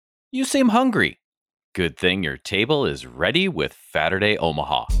You seem hungry. Good thing your table is ready with Saturday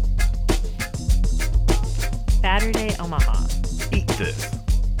Omaha. Saturday Omaha. Eat this.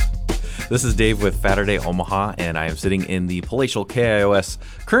 This is Dave with Saturday Omaha, and I am sitting in the palatial KIOS,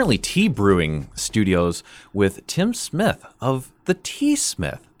 currently tea brewing studios with Tim Smith of the Tea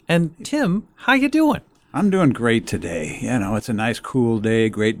Smith. And Tim, how you doing? I'm doing great today. You know, it's a nice cool day,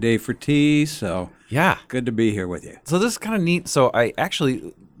 great day for tea, so Yeah. good to be here with you. So this is kind of neat. So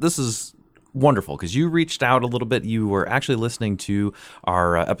this is wonderful because you reached out a little bit. You were actually listening to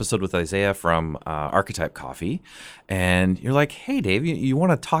our episode with Isaiah from Archetype Coffee, and you're like, hey, Dave, you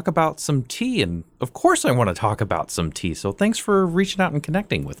want to talk about some tea? And of course I want to talk about some tea. So thanks for reaching out and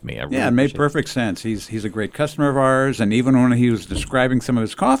connecting with me. Yeah, it made perfect sense. He's a great customer of ours, and even when he was describing some of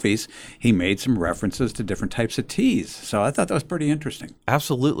his coffees, he made some references to different types of teas. So I thought that was pretty interesting.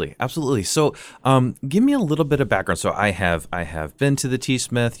 Absolutely. So give me a little bit of background. So I have been to the Tea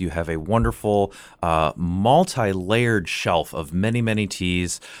Smith. You have a wonderful multi-layered shelf of many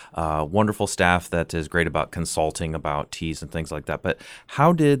teas, wonderful staff that is great about consulting about teas and things like that. But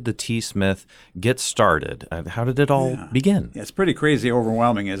how did the Tea Smith get started? How did it all begin? Yeah, it's pretty crazy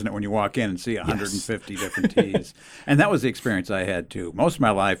overwhelming, isn't it, when you walk in and see 150 different teas? And that was the experience I had, too. Most of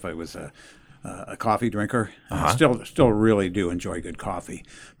my life, I was a coffee drinker. I still really do enjoy good coffee.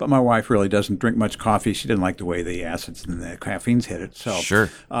 But my wife really doesn't drink much coffee. She didn't like the way the acids and the caffeines hit it. So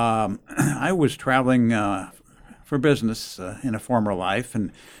Sure. I was traveling for business in a former life,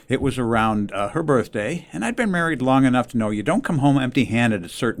 and it was around her birthday. And I'd been married long enough to know you don't come home empty-handed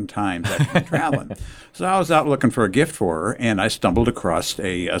at certain times after you're traveling. So I was out looking for a gift for her, and I stumbled across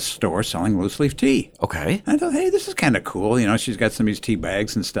a store selling loose leaf tea. Okay. I thought, hey, this is kind of cool. You know, she's got some of these tea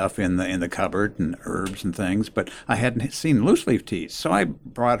bags and stuff in the cupboard and herbs and things, but I hadn't seen loose leaf teas. So I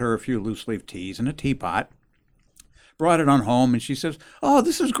brought her a few loose leaf teas in a teapot, brought it on home, and she says, oh,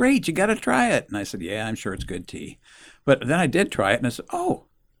 this is great. You got to try it. And I said, yeah, I'm sure it's good tea. But then I did try it, and I said, oh,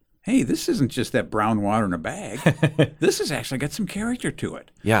 hey, this isn't just that brown water in a bag. This has actually got some character to it.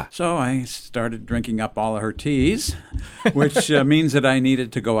 Yeah. So I started drinking up all of her teas, which means that I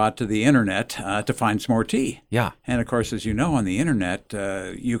needed to go out to the internet to find some more tea. Yeah. And, of course, as you know, on the internet,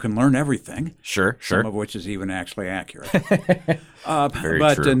 you can learn everything. Sure. Some of which is even actually accurate. Very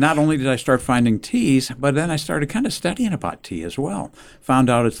but true. not only did I start finding teas, but then I started kind of studying about tea as well. Found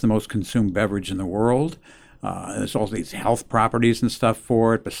out it's the most consumed beverage in the world. There's all these health properties and stuff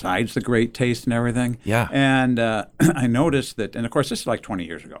for it, besides the great taste and everything. Yeah. And I noticed that, and of course, this is like 20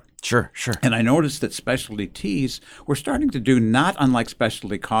 years ago. Sure. And I noticed that specialty teas were starting to do not unlike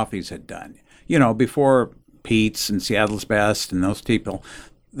specialty coffees had done. You know, before Pete's and Seattle's Best and those people,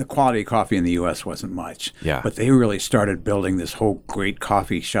 the quality of coffee in the U.S. wasn't much. Yeah. But they really started building this whole great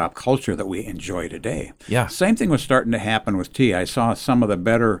coffee shop culture that we enjoy today. Yeah. Same thing was starting to happen with tea. I saw some of the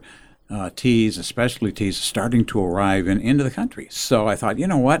better teas, especially teas, starting to arrive into the country. So I thought, you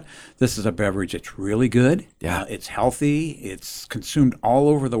know what? This is a beverage that's really good. Yeah. It's healthy. It's consumed all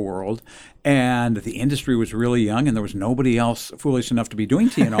over the world. And the industry was really young, and there was nobody else foolish enough to be doing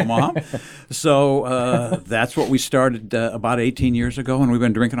tea in Omaha. So that's what we started about 18 years ago, and we've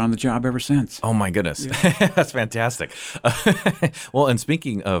been drinking on the job ever since. Oh, my goodness. Yeah. That's fantastic. Well, and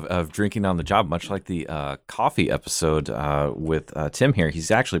speaking of drinking on the job, much like the coffee episode with Tim here, he's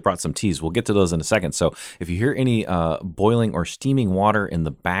actually brought some teas. We'll get to those in a second. So if you hear any boiling or steaming water in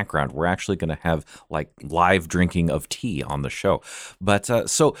the background, we're actually going to have like live drinking of tea on the show. But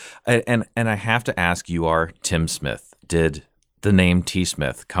and I have to ask, you are Tim Smith. Did the name Tea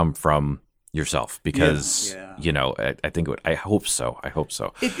Smith come from yourself? Because, you know, I think it would. I hope so.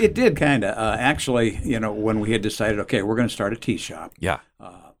 It did kind of. Actually, you know, when we had decided, okay, we're going to start a tea shop. Yeah.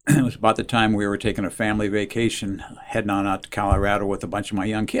 It was about the time we were taking a family vacation, heading on out to Colorado with a bunch of my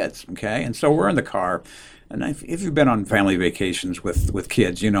young kids, okay? And so we're in the car. And if you've been on family vacations with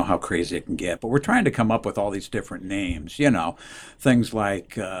kids, you know how crazy it can get. But we're trying to come up with all these different names, you know, things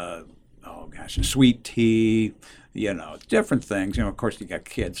like, sweet tea, you know, different things. You know, of course, you got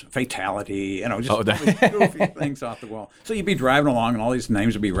kids, fatality, you know, just all these goofy things off the wall. So you'd be driving along, and all these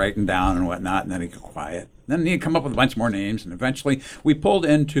names would be written down and whatnot, and then you'd go quiet. Then you'd come up with a bunch more names, and eventually we pulled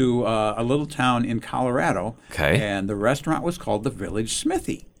into a little town in Colorado. Okay. And the restaurant was called the Village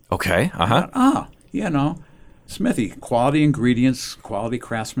Smithy. Okay. Uh-huh. You know, Smithy, quality ingredients, quality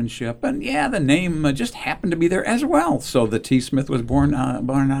craftsmanship, and the name just happened to be there as well. So the Tea Smith was born out of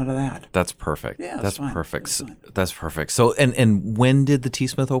that. That's perfect. Yeah, that's fine. perfect. That's perfect. So, and when did the Tea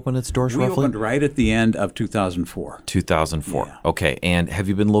Smith open its doors? We roughly opened right at the end of 2004. 2004. Yeah. Okay. And have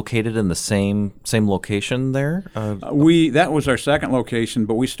you been located in the same location there? That was our second location,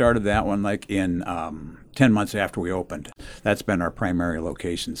 but we started that one like in 10 months after we opened. That's been our primary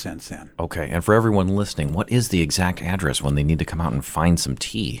location since then. Okay. And for everyone listening, what is the exact address when they need to come out and find some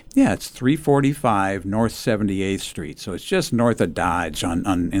tea? Yeah, it's 345 North 78th Street. So it's just north of Dodge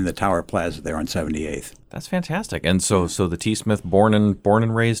in the Tower Plaza there on 78th. That's fantastic. And so the Teasmith, born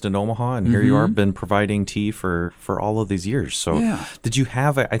and raised in Omaha, and here you are, been providing tea for all of these years. So did you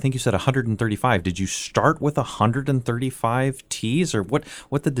have, I think you said 135. Did you start with 135 teas, or what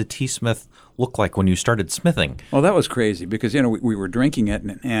did the Teasmith look like when you started smithing? Well, that was crazy because, we were drinking it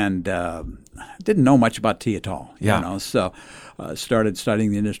and didn't know much about tea at all. So started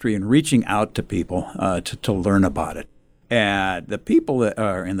studying the industry and reaching out to people to learn about it. And the people that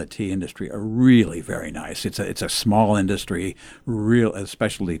are in the tea industry are really very nice. It's a small industry, a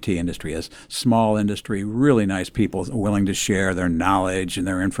specialty tea industry is small industry, really nice people willing to share their knowledge and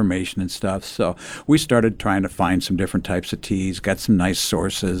their information and stuff. So we started trying to find some different types of teas, got some nice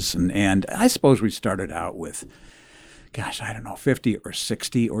sources, and I suppose we stared out with, 50 or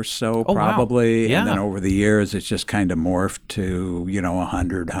 60 or so probably. Wow. Yeah. And then over the years, it's just kind of morphed to,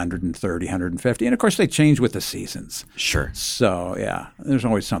 100, 130, 150. And of course, they change with the seasons. Sure. So, there's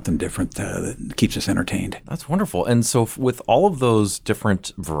always something different that keeps us entertained. That's wonderful. And so with all of those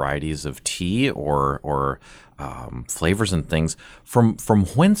different varieties of tea or flavors and things, from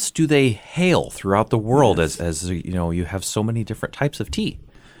whence do they hail throughout the world as you have so many different types of tea?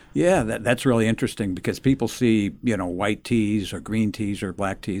 Yeah, that's really interesting because people see, white teas or green teas or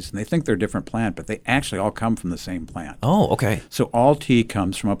black teas, and they think they're a different plant, but they actually all come from the same plant. Oh, okay. So all tea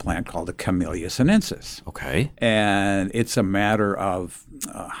comes from a plant called the Camellia sinensis. Okay. And it's a matter of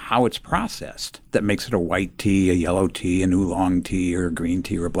how it's processed that makes it a white tea, a yellow tea, an oolong tea, or a green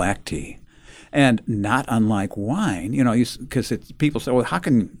tea, or a black tea. And not unlike wine, because people say, well, how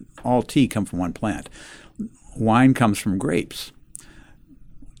can all tea come from one plant? Wine comes from grapes.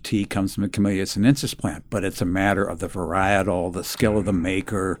 Tea comes from the Camellia sinensis plant, but it's a matter of the varietal, the skill of the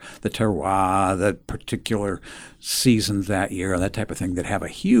maker, the terroir, the particular seasons that year, that type of thing that have a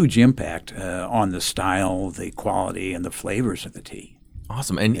huge impact on the style, the quality, and the flavors of the tea.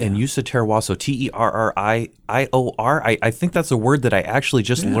 Awesome. And you said terroir, so Terriior. I think that's a word that I actually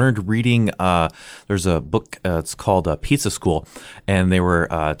just learned reading. There's a book, it's called Pizza School, and they were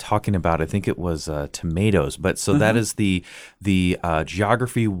talking about, I think it was tomatoes. But so that is the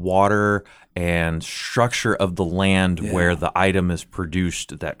geography, water, and structure of the land where the item is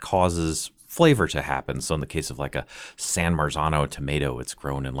produced that causes flavor to happen. So in the case of like a San Marzano tomato, it's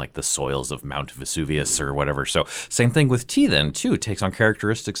grown in like the soils of Mount Vesuvius or whatever. So same thing with tea then too. It takes on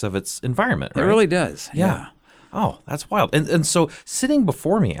characteristics of its environment, right? It really does. Yeah. Oh, that's wild. And so sitting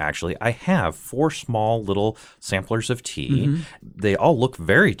before me, actually, I have 4 small little samplers of tea. They all look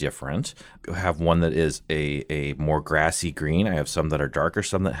very different. I have one that is a more grassy green. I have some that are darker,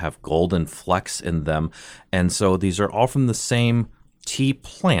 some that have golden flecks in them. And so these are all from the same tea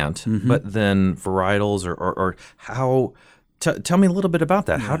plant, but then varietals or how tell me a little bit about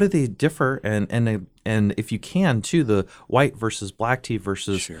that. How do they differ? And if you can, too, the white versus black tea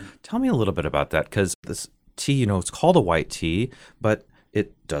versus. Sure. Tell me a little bit about that, because this tea, it's called a white tea, but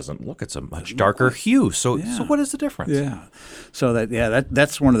it doesn't look. It's a much darker hue. So what is the difference? Yeah. So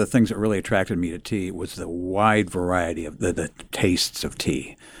that's one of the things that really attracted me to tea was the wide variety of the tastes of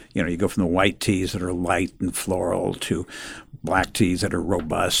tea. You go from the white teas that are light and floral to black teas that are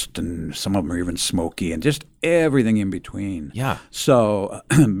robust, and some of them are even smoky, and just everything in between. Yeah. So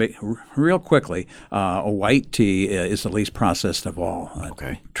real quickly, a white tea is the least processed of all.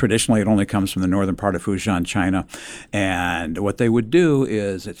 Okay. Traditionally, it only comes from the northern part of Fujian, China. And what they would do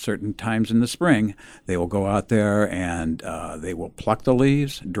is at certain times in the spring, they will go out there and they will pluck the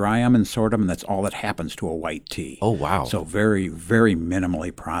leaves, dry them, and sort them, and that's all that happens to a white tea. Oh, wow. So very, very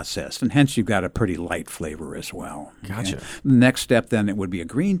minimally processed, and hence you've got a pretty light flavor as well. Gotcha. Okay? The next step then it would be a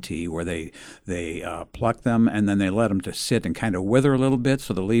green tea where they pluck them and then they let them to sit and kind of wither a little bit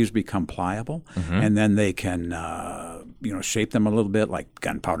so the leaves become pliable, and then they can shape them a little bit like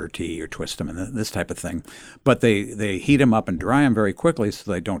gunpowder tea or twist them and this type of thing. But they heat them up and dry them very quickly so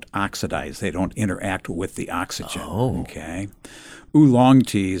they don't oxidize. They don't interact with the oxygen. Oh. Okay. Oolong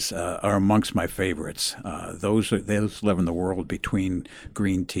teas are amongst my favorites. Those live in the world between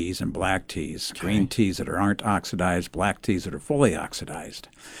green teas and black teas. Okay. Green teas that aren't oxidized, black teas that are fully oxidized.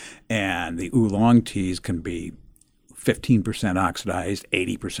 And the oolong teas can be 15% oxidized,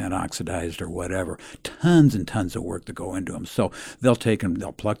 80% oxidized, or whatever. Tons and tons of work to go into them. So they'll take them,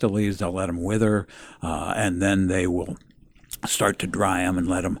 they'll pluck the leaves, they'll let them wither, and then they will start to dry them and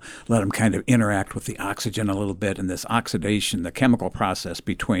let them kind of interact with the oxygen a little bit. And this oxidation, the chemical process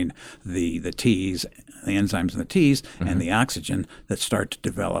between the teas, the enzymes in the teas, and the oxygen that start to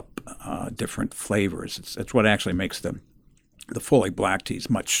develop different flavors. It's what actually makes the fully black teas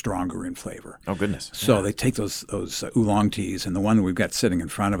much stronger in flavor. Oh, goodness. So they take those oolong teas, and the one we've got sitting in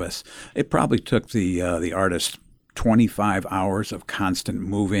front of us, it probably took the artist 25 hours of constant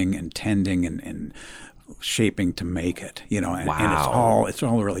moving and tending and shaping to make it, and it's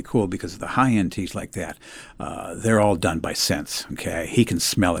all really cool because the high-end teas like that, they're all done by sense. Okay, he can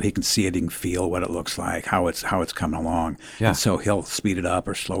smell it, he can see it, he can feel what it looks like, how it's coming along, and so he'll speed it up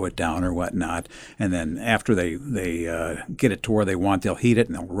or slow it down or whatnot. And then after they get it to where they want, they'll heat it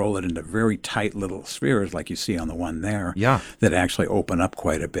and they'll roll it into very tight little spheres like you see on the one there. That actually open up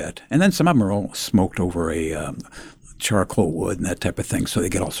quite a bit. And then some of them are all smoked over a charcoal wood and that type of thing, so they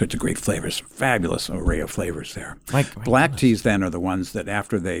get all sorts of great flavors. Fabulous array of flavors there. Black teas then are the ones that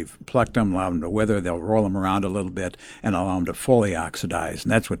after they've plucked them, allow them to wither, they'll roll them around a little bit and allow them to fully oxidize,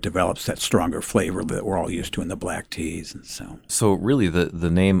 and that's what develops that stronger flavor that we're all used to in the black teas. And so really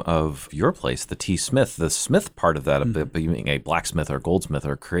the name of your place, the Tea Smith, the Smith part of that, being a blacksmith or goldsmith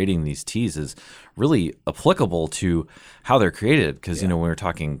or creating these teas, is really applicable to how they're created, because when we're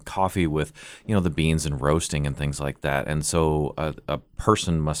talking coffee with the beans and roasting and things like that, and so a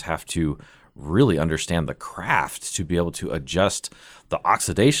person must have to really understand the craft to be able to adjust the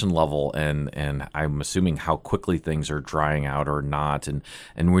oxidation level and I'm assuming how quickly things are drying out or not, and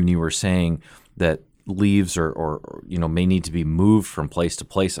when you were saying that leaves or may need to be moved from place to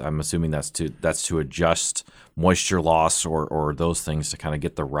place, I'm assuming that's to adjust moisture loss or those things to kind of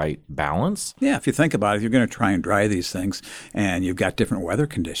get the right balance. Yeah, if you think about it, you're going to try and dry these things, and you've got different weather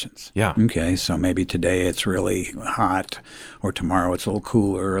conditions. Yeah. Okay, so maybe today it's really hot, or tomorrow it's a little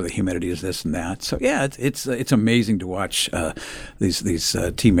cooler, or the humidity is this and that. So yeah, it's amazing to watch these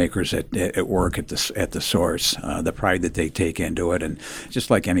tea makers at work at the source, the pride that they take into it, and just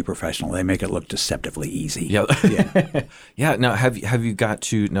like any professional, they make it look deceptively easy. Yeah. Yeah. Now, have you got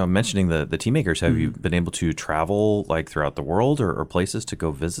to, now mentioning the tea makers, have you been able to travel like throughout the world or places to go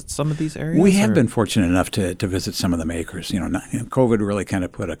visit some of these areas? We have been fortunate enough to visit some of the makers. COVID really kind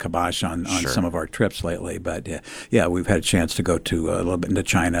of put a kibosh on some of our trips lately, but we've had a chance to go to a little bit into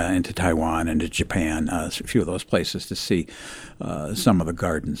China, into Taiwan, into Japan, a few of those places to see some of the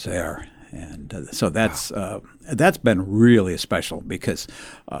gardens there. And so that's been really special because,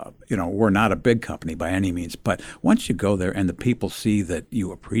 we're not a big company by any means. But once you go there and the people see that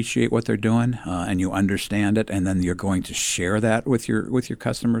you appreciate what they're doing and you understand it, and then you're going to share that with your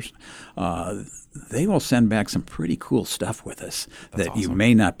customers, they will send back some pretty cool stuff with us that awesome. You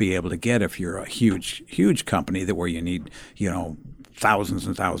may not be able to get if you're a huge company where you need, thousands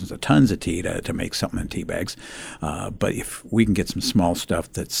and thousands of tons of tea to make something in tea bags. But if we can get some small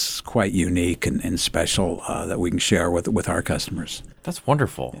stuff that's quite unique and special that we can share with our customers. That's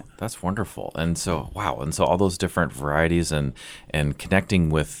wonderful. Yeah. That's wonderful. And so, wow. And so all those different varieties and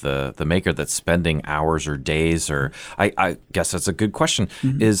connecting with the maker that's spending hours or days, or I guess that's a good question,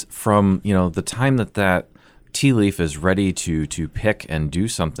 is from, the time that tea leaf is ready to pick and do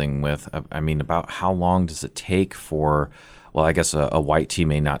something with, about how long does it take for, well, I guess a white tea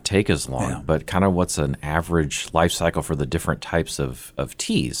may not take as long, but kind of what's an average life cycle for the different types of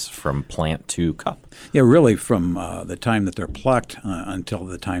teas from plant to cup? Yeah, really from the time that they're plucked until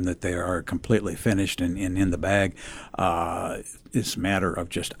the time that they are completely finished and in the bag. It's a matter of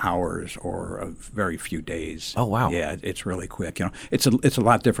just hours or a very few days. Oh, wow. Yeah, it's really quick. It's a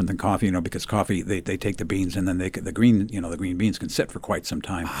lot different than coffee, because coffee, they take the beans and then the green beans can sit for quite some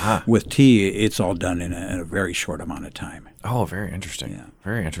time. Uh-huh. With tea, it's all done in a very short amount of time. Oh, very interesting. Yeah.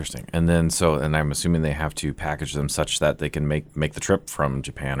 Very interesting. And then and I'm assuming they have to package them such that they can make the trip from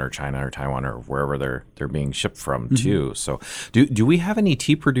Japan or China or Taiwan or wherever they're being shipped from too. So do we have any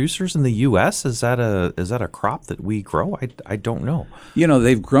tea producers in the US? Is that a crop that we grow? I don't know.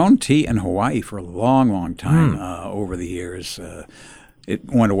 They've grown tea in Hawaii for a long time over the years. It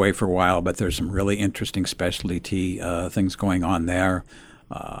went away for a while, but there's some really interesting specialty tea things going on there.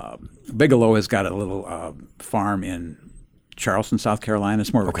 Bigelow has got a little farm in Charleston, South Carolina.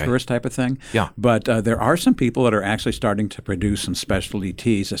 It's more of a tourist type of thing. Yeah. But there are some people that are actually starting to produce some specialty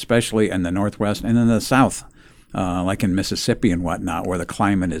teas, especially in the Northwest and in the South. Like in Mississippi and whatnot, where the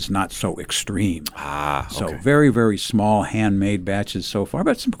climate is not so extreme. So very, very small handmade batches so far,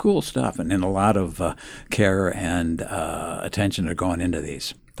 but some cool stuff and a lot of care and attention are going into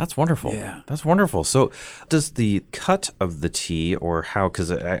these. That's wonderful. Yeah. That's wonderful. So does the cut of the tea or how,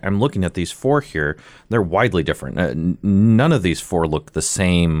 because I'm looking at these four here, they're widely different. None of these four look the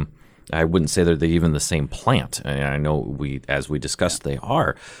same I wouldn't say they're even the same plant. I know as we discussed, they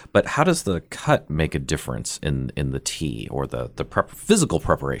are. But how does the cut make a difference in the tea or the physical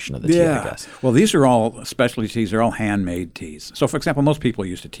preparation of the tea, I guess? Well, these are all specialty teas. They're all handmade teas. So, for example, most people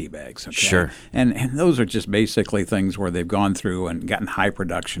use tea bags. Okay? Sure. And those are just basically things where they've gone through and gotten high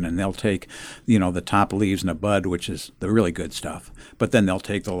production, and they'll take, the top leaves and the bud, which is the really good stuff. But then they'll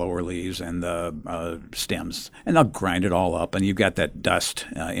take the lower leaves and the stems, and they'll grind it all up, and you've got that dust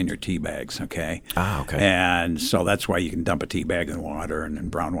in your tea bags, okay? Ah, okay. And so that's why you can dump a tea bag in water, and then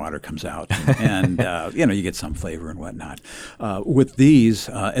brown water comes out, and you get some flavor and whatnot. With these,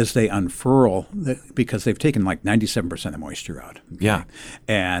 as they unfurl, because they've taken like 97% of the moisture out. Okay? Yeah.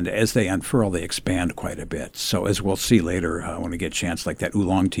 And as they unfurl, they expand quite a bit. So as we'll see later when we get a chance, like that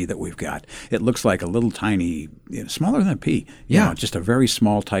oolong tea that we've got, it looks like a little tiny, smaller than a pea. Just a very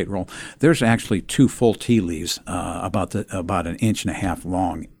small, tight roll. There's actually 2 full tea leaves about an inch and a half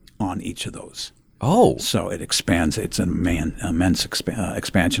long on each of those. Oh. So it expands. It's an immense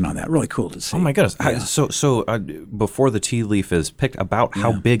expansion on that. Really cool to see. Oh, my goodness. Yeah. So before the tea leaf is picked, about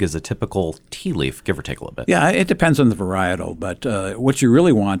how big is a typical tea leaf, give or take a little bit? Yeah, it depends on the varietal. But what you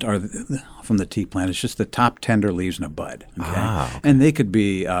really want are, from the tea plant, is just the top tender leaves and a bud. Okay? And they could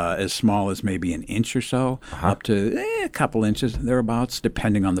be as small as maybe an inch or so, up to a couple inches, thereabouts,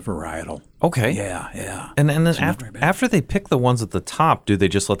 depending on the varietal. Okay. Yeah. And then after they pick the ones at the top, do they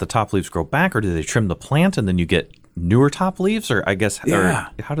just let the top leaves grow back, or do they trim the plant and then you get newer top leaves? Or I guess,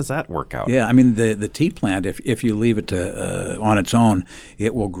 how does that work out? Yeah, I mean, the tea plant, if you leave it on its own,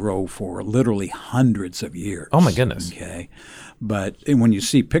 it will grow for literally hundreds of years. Oh, my goodness. Okay. But when you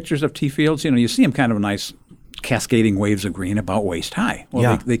see pictures of tea fields, you see them kind of nice cascading waves of green about waist high.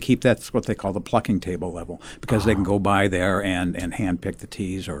 Well, they keep that's what they call the plucking table level, because they can go by there and hand pick the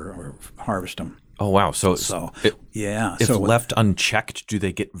teas or harvest them. Oh, wow. If left unchecked, do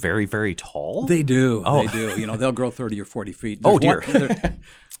they get very, very tall? They do. Oh. They do. They'll grow 30 or 40 feet. Dear.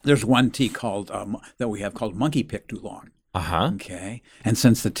 There's one tea called that we have called monkey picked oolong. Okay. And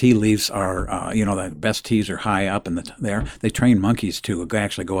since the tea leaves are, the best teas are high up in there, they train monkeys to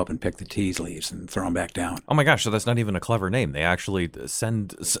actually go up and pick the tea leaves and throw them back down. Oh my gosh! So that's not even a clever name. They actually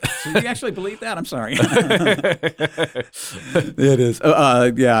send. So you actually believe that? I'm sorry. It is.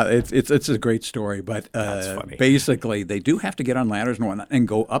 It's a great story, but that's funny. Basically they do have to get on ladders and whatnot and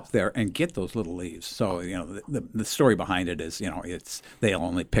go up there and get those little leaves. So the story behind it is they'll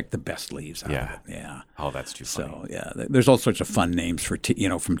only pick the best leaves out of it. Yeah. Oh, that's too funny. So there's all sorts of fun names for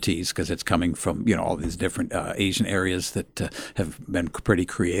from teas, because it's coming from all these different Asian areas that have been pretty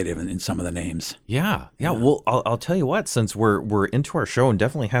creative in some of the names. Yeah. Well, I'll tell you what. Since we're into our show and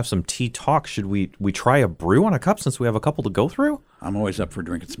definitely have some tea talk, should we try a brew on a cup since we have a couple to go through? I'm always up for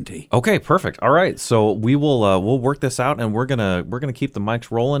drinking some tea. Okay, perfect. All right, so we will we'll work this out, and we're gonna keep the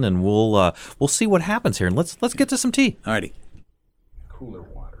mics rolling, and we'll see what happens here. And let's get to some tea. All righty. Cooler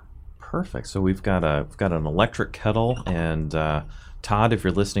water. Perfect. So we've got an electric kettle, and Todd, if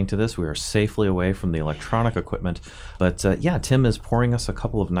you're listening to this, we are safely away from the electronic equipment. But Tim is pouring us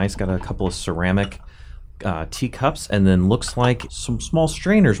got a couple of ceramic teacups, and then looks like some small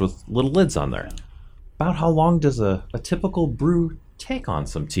strainers with little lids on there. About how long does a typical brew take on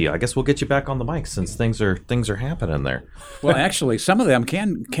some tea? I guess we'll get you back on the mic since things are happening there. Well, actually, some of them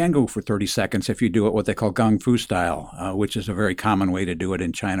can go for 30 seconds if you do it what they call gong fu style, which is a very common way to do it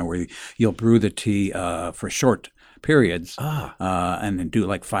in China, where you'll brew the tea for short periods and then do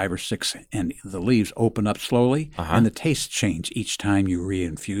like 5 or 6, and the leaves open up slowly, and the tastes change each time you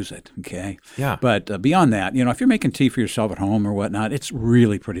reinfuse it. Okay. Yeah. But beyond that, if you're making tea for yourself at home or whatnot, it's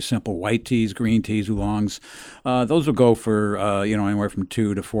really pretty simple. White teas, green teas, oolongs, those will go for anywhere from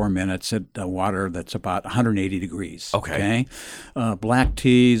 2 to 4 minutes at water that's about 180 degrees. Okay. Black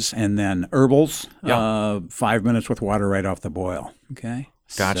teas and then herbals, 5 minutes with water right off the boil. Okay.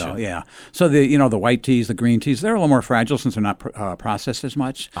 Gotcha. So the white teas, the green teas, they're a little more fragile since they're not processed as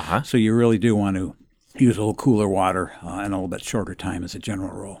much. So you really do want to use a little cooler water and a little bit shorter time as a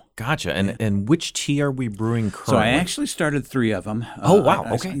general rule. Gotcha. And which tea are we brewing currently? So I actually started 3 of them. Oh, wow.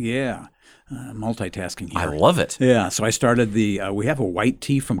 Okay. Multitasking here. I love it. Yeah. So I started we have a white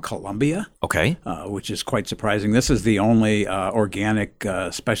tea from Colombia. Okay. Which is quite surprising. This is the only organic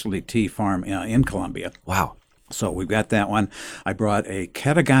specialty tea farm in Colombia. Wow. So we've got that one. I brought a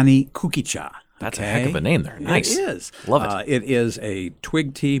Katagani Kukicha. That's a heck of a name there. Nice. It is. Love it. It is a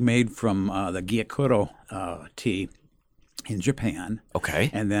twig tea made from the Gyokuro tea in Japan. Okay.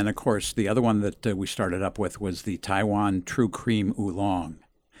 And then, of course, the other one that we started up with was the Taiwan True Cream Oolong.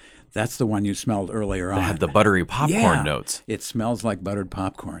 That's the one you smelled earlier on. It had the buttery popcorn notes. It smells like buttered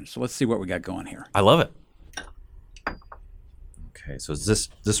popcorn. So let's see what we got going here. I love it. Okay, so is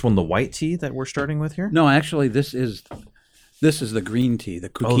this one the white tea that we're starting with here? No, actually, this is the green tea, the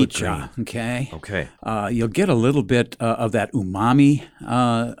kukicha. Okay. Okay. You'll get a little bit of that umami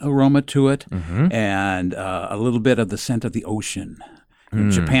aroma to it, Mm-hmm. and a little bit of the scent of the ocean.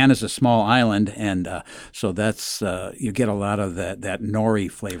 Japan is a small island, and so that's you get a lot of that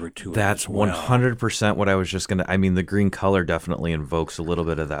nori flavor to it. That's as well. 100% what I was just gonna. I mean, the green color definitely invokes a little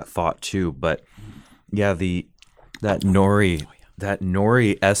bit of that thought too. But yeah, that nori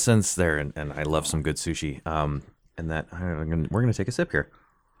essence there, and I love some good sushi. And that we're gonna take a sip here.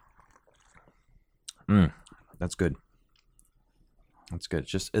 That's good. That's good.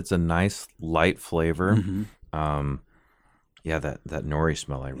 It's a nice light flavor. Mm-hmm. Yeah, that nori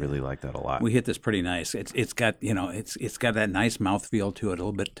smell, I really like that a lot. We hit this pretty nice. It's got it's got that nice mouthfeel to it, a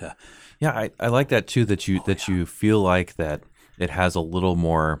little bit. Yeah, I like that too. That you feel like that it has a little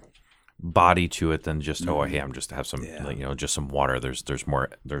more body to it than just hey, I'm just have some just some water. There's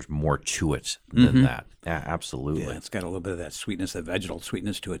more to it than that. Yeah, absolutely. Yeah, it's got a little bit of that sweetness, that vegetal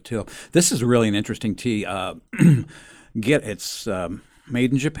sweetness to it too. This is really an interesting tea. It's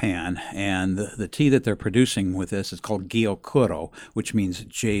made in Japan, and the tea that they're producing with this is called gyokuro, which means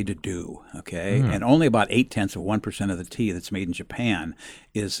jade dew. Okay, and only about 0.8% of the tea that's made in Japan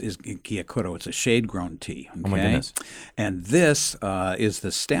is gyokuro. It's a shade-grown tea. Okay? Oh my goodness! And this is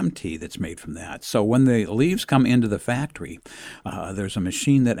the stem tea that's made from that. So when the leaves come into the factory, there's a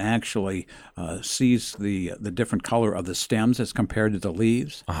machine that actually sees the different color of the stems as compared to the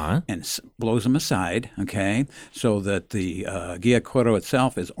leaves, and blows them aside. Okay, so that the gyokuro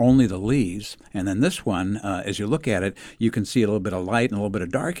itself is only the leaves, and then this one, as you look at it, you can see a little bit of light and a little bit of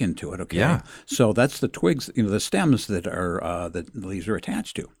dark into it. Okay, yeah. So that's the twigs, the stems that are that the leaves are attached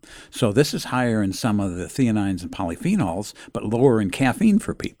to. So this is higher in some of the theanines and polyphenols, but lower in caffeine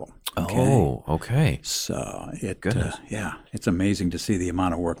for people. Okay? Oh, okay. So Goodness. it's amazing to see the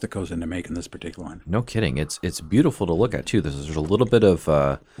amount of work that goes into making this particular one. No kidding. It's beautiful to look at too. There's a little bit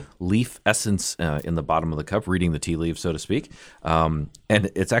of leaf essence in the bottom of the cup, reading the tea leaves, so to speak, and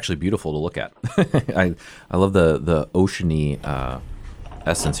it's actually beautiful to look at. I love the oceany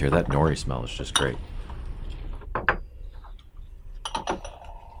essence here. That nori smell is just great.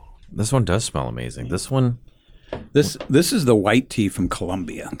 This one does smell amazing. This is the white tea from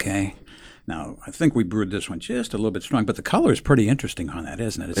Colombia. Okay. Now, I think we brewed this one just a little bit strong, but the color is pretty interesting on that,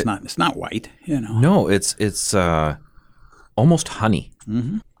 isn't it? It's not white, No, it's almost honey,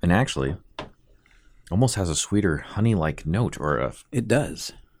 and actually, almost has a sweeter honey-like note, It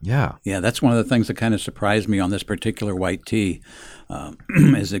does. Yeah. Yeah, that's one of the things that kind of surprised me on this particular white tea,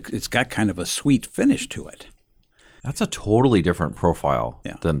 is it's got kind of a sweet finish to it. That's a totally different profile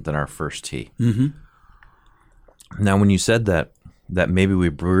than our first tea. Mm-hmm. Now, when you said that maybe we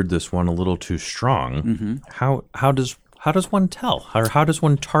brewed this one a little too strong, how does one tell? Or how does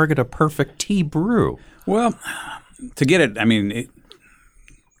one target a perfect tea brew? Well, to get it, I mean,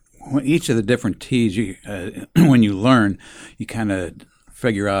 each of the different teas, when you learn, you kind of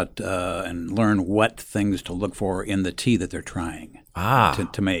figure out and learn what things to look for in the tea that they're trying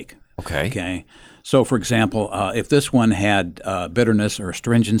to make. Okay. Okay. So, for example, if this one had bitterness or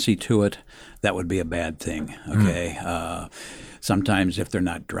astringency to it, that would be a bad thing. Okay. Sometimes, if they're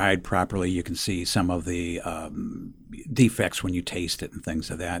not dried properly, you can see some of the defects when you taste it and things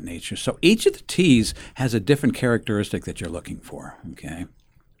of that nature. So, each of the teas has a different characteristic that you're looking for. Okay.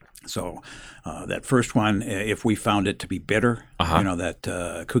 So, that first one, if we found it to be bitter, that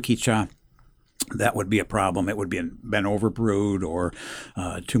kukicha, that would be a problem. It would be been overbrewed or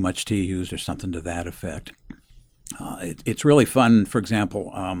too much tea used or something to that effect. It's really fun. For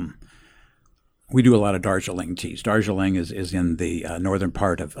example, we do a lot of Darjeeling teas. Darjeeling is in the northern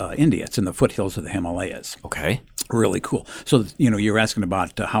part of India. It's in the foothills of the Himalayas. Okay. Really cool. So, you're asking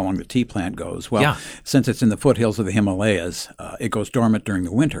about how long the tea plant goes. Well, since it's in the foothills of the Himalayas, it goes dormant during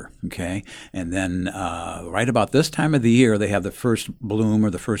the winter, okay? And then right about this time of the year, they have the first bloom or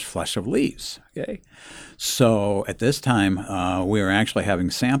the first flush of leaves, okay? So at this time, we are actually having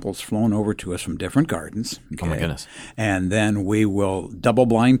samples flown over to us from different gardens, okay? Oh, my goodness. And then we will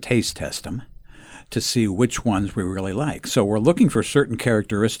double-blind taste test them to see which ones we really like. So we're looking for certain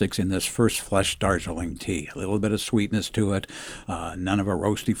characteristics in this first flush Darjeeling tea. A little bit of sweetness to it, none of a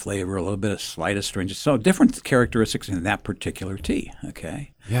roasty flavor, a little bit of slight astringency. So different characteristics in that particular tea,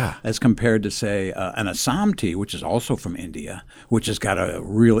 okay? Yeah. As compared to, say, an Assam tea, which is also from India, which has got a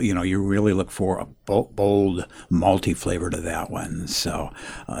really, you really look for a bold, malty flavor to that one. So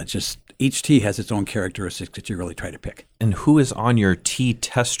just each tea has its own characteristics that you really try to pick. And who is on your tea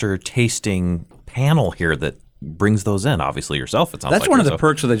tester tasting panel here that brings those in? Obviously yourself, it sounds That's like. one of the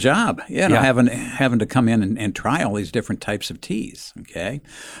perks of the job, Yeah. having to come in and try all these different types of teas. Okay,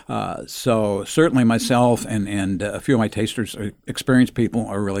 so certainly myself and a few of my tasters, experienced people,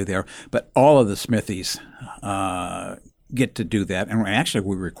 are really there, but all of the smithies get to do that, and actually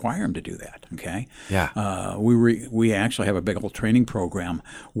we require them to do that. Okay, Yeah. we actually have a big old training program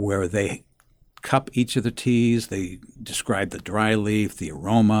where they cup each of the teas. They describe the dry leaf, the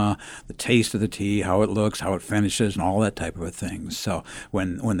aroma, the taste of the tea, how it looks, how it finishes, and all that type of a thing. So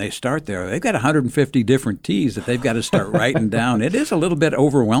when they start there, they've got 150 different teas that they've got to start writing down. It is a little bit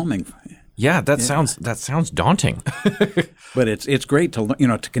overwhelming. Yeah, that sounds daunting. But it's great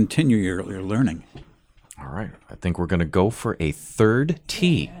to continue your learning. All right. I think we're going to go for a third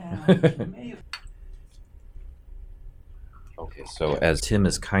tea. Okay, so as Tim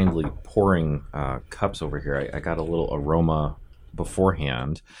is kindly pouring cups over here, I got a little aroma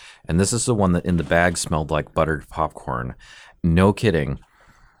beforehand, and this is the one that in the bag smelled like buttered popcorn. No kidding.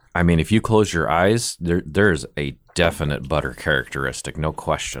 I mean, if you close your eyes, there's a definite butter characteristic, no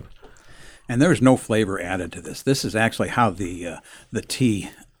question. And there's no flavor added to this. This is actually how the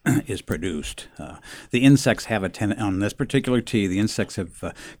tea is produced. The insects have on this particular tea, the insects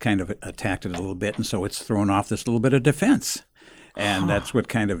have kind of attacked it a little bit, and so it's thrown off this little bit of defense. And that's what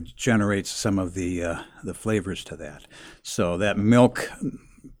kind of generates some of the flavors to that. So that milk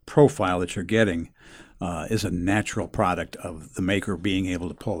profile that you're getting is a natural product of the maker being able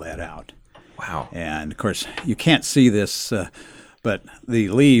to pull that out. Wow. And, of course, you can't see this, but the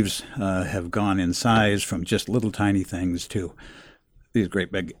leaves have gone in size from just little tiny things to these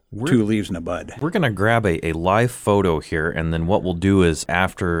great big 2 leaves in a bud. We're going to grab a live photo here, and then what we'll do is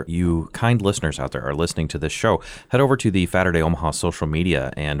after you kind listeners out there are listening to this show, head over to the Saturday Omaha social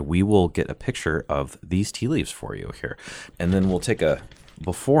media, and we will get a picture of these tea leaves for you here. And then we'll take a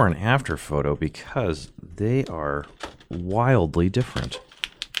before and after photo because they are wildly different.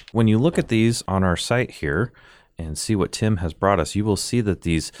 When you look at these on our site here and see what Tim has brought us, you will see that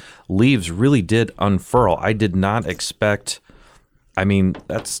these leaves really did unfurl. I did not expect... I mean,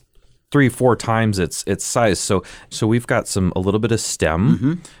 that's 3-4 times its size. So we've got a little bit of stem.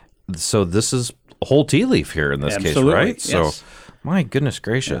 Mm-hmm. So this is a whole tea leaf here in this case, right? Yes. So, my goodness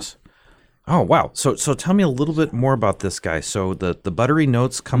gracious. Yeah. Oh, wow. So tell me a little bit more about this guy. So the buttery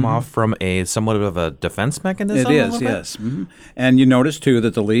notes come off from a somewhat of a defense mechanism? It is, yes. Mm-hmm. And you notice, too,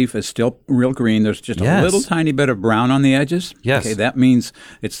 that the leaf is still real green. There's just a little tiny bit of brown on the edges. Yes. Okay, that means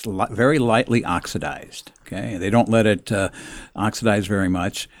it's very lightly oxidized. Okay, they don't let it oxidize very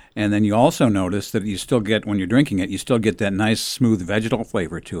much. And then you also notice that you still get, when you're drinking it, you still get that nice smooth vegetal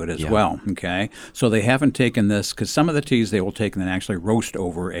flavor to it as well. Okay, so they haven't taken this, because some of the teas they will take and then actually roast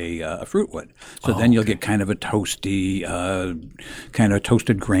over a fruit wood. So then you'll get kind of a toasty, kind of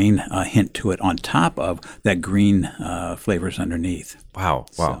toasted grain hint to it on top of that green flavors underneath. Wow.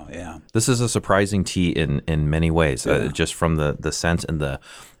 So, yeah. This is a surprising tea in many ways, just from the scent and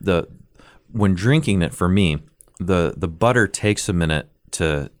the when drinking it, for me, the butter takes a minute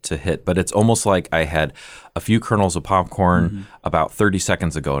to hit, but it's almost like I had a few kernels of popcorn about 30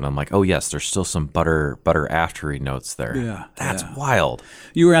 seconds ago, and I'm like, oh yes, there's still some butter aftery notes there. Yeah, that's wild.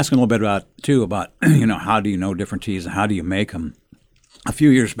 You were asking a little bit about how do you know different teas and how do you make them. A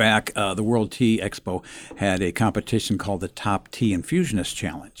few years back, the World Tea Expo had a competition called the Top Tea Infusionist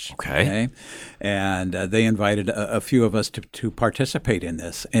Challenge. Okay. And they invited a few of us to participate in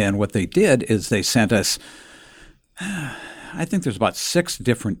this. And what they did is they sent us, I think there's about 6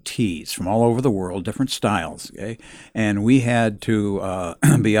 different teas from all over the world, different styles. Okay, and we had to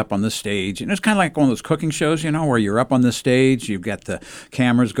be up on the stage, and it's kind of like one of those cooking shows, where you're up on the stage, you've got the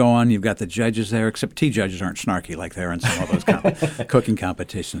cameras going, you've got the judges there. Except tea judges aren't snarky like they are in some of those cooking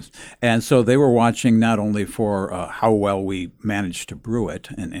competitions. And so they were watching not only for how well we managed to brew it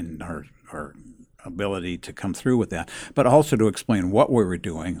and our ability to come through with that, but also to explain what we were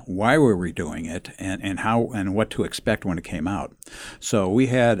doing, why we were doing it, and how and what to expect when it came out. So we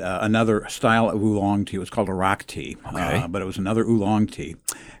had another style of oolong tea. It was called a rock tea, but it was another oolong tea.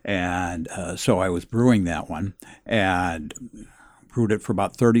 And so I was brewing that one and brewed it for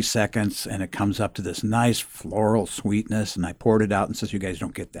about 30 seconds, and it comes up to this nice floral sweetness, and I poured it out and says, you guys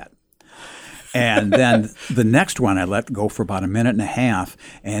don't get that. And then the next one I let go for about a minute and a half,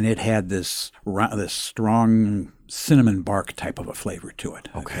 and it had this strong cinnamon bark type of a flavor to it.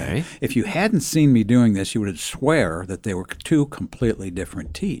 Okay. If you hadn't seen me doing this, you would swear that they were 2 completely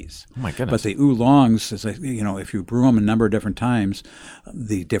different teas. Oh my goodness. But the oolongs, if you brew them a number of different times,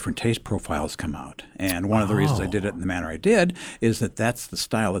 the different taste profiles come out. And one of the reasons I did it in the manner I did is that's the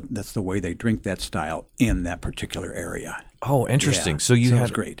style, that's the way they drink that style in that particular area. Oh, interesting. Yeah, So you so it had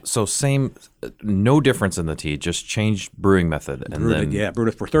was great. So same, no difference in the tea, just changed brewing method, and Brewed then it, brewed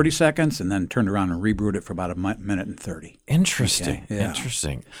it for 30 seconds and then turned around and rebrewed it for about a minute and 30. Interesting. Okay, yeah.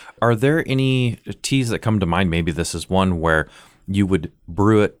 Interesting. Are there any teas that come to mind? Maybe this is one where you would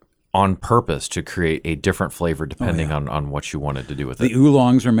brew it on purpose to create a different flavor depending on what you wanted to do with it. The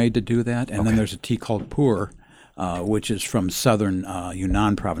oolongs are made to do that. And then there's a tea called pu'er, which is from southern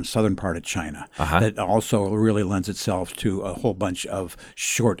Yunnan province, southern part of China, that also really lends itself to a whole bunch of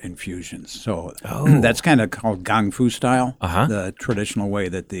short infusions. So that's kind of called gong fu style, the traditional way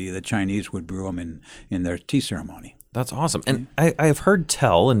that the Chinese would brew them in their tea ceremony. That's awesome. And I have heard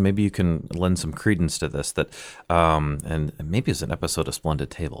tell, and maybe you can lend some credence to this, that, and maybe it's an episode of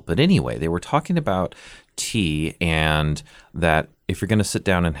Splendid Table, but anyway, they were talking about tea and that if you're going to sit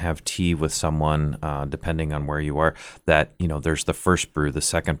down and have tea with someone, depending on where you are, that, there's the first brew, the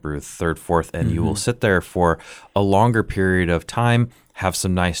second brew, third, fourth, and you will sit there for a longer period of time, have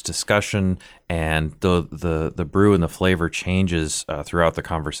some nice discussion, and the brew and the flavor changes throughout the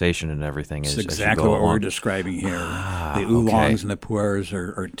conversation and everything. It's as exactly you go what along. we're describing here. The oolongs and the pu'ers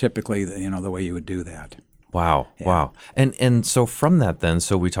are typically the way you would do that. Wow. Yeah. Wow. And so from that then,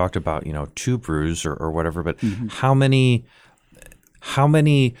 so we talked about, 2 brews or whatever, but how many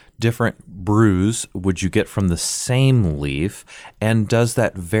different brews would you get from the same leaf? And does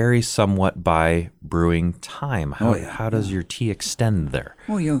that vary somewhat by brewing time? How does your tea extend there?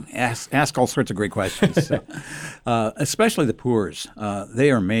 Well, you ask all sorts of great questions, so, especially the pu'ers.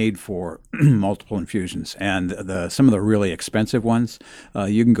 They are made for multiple infusions, and some of the really expensive ones,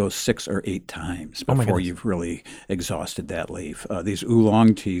 you can go 6 or 8 times before you've really exhausted that leaf. These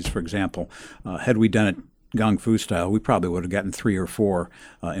oolong teas, for example, had we done it gong fu style, we probably would have gotten 3 or 4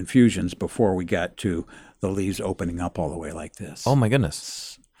 infusions before we got to the leaves opening up all the way like this. Oh my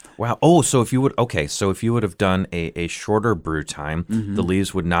goodness. Wow. Oh, so if you would have done a shorter brew time, the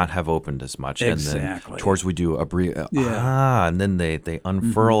leaves would not have opened as much. Exactly. And then towards we do a brew. And then they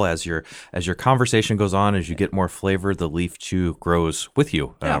unfurl as your conversation goes on, as you get more flavor, the leaf too grows with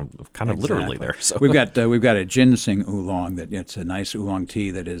you. Kind of literally there. So we've got a ginseng oolong it's a nice oolong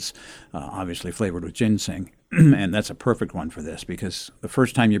tea that is obviously flavored with ginseng. And that's a perfect one for this because the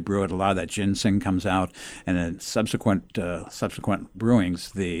first time you brew it, a lot of that ginseng comes out, and in subsequent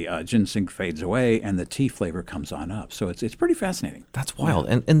brewings, the ginseng fades away and the tea flavor comes on up. So it's pretty fascinating. That's wild.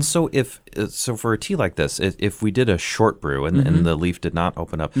 And so so for a tea like this, if we did a short brew and the leaf did not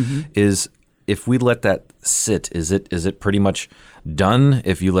open up, if we let that sit, is it pretty much done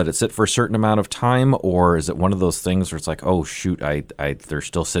if you let it sit for a certain amount of time, or is it one of those things where it's like, oh shoot, they're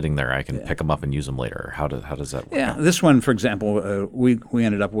still sitting there, I can pick them up and use them later? How does that work? Yeah, this one, for example, we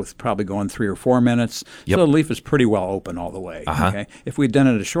ended up with probably going 3 or 4 minutes, so the leaf is pretty well open all the way. Okay, if we'd done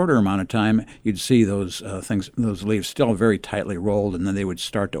it a shorter amount of time, you'd see those leaves still very tightly rolled, and then they would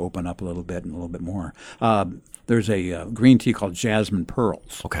start to open up a little bit and a little bit more. There's a green tea called Jasmine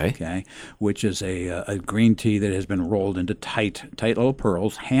Pearls. Okay, which is a green tea that has been rolled into tight little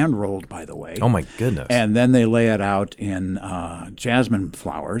pearls, hand rolled, by the way. Oh my goodness! And then they lay it out in jasmine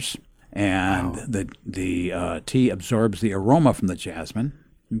flowers, and the tea absorbs the aroma from the jasmine.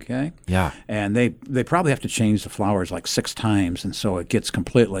 Okay. Yeah. And they probably have to change the flowers like 6 times, and so it gets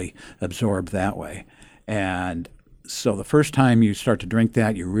completely absorbed that way. And so the first time you start to drink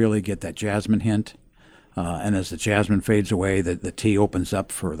that, you really get that jasmine hint. And as the jasmine fades away, the tea opens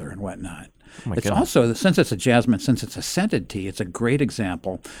up further and whatnot. Oh it's also, since it's a scented tea, it's a great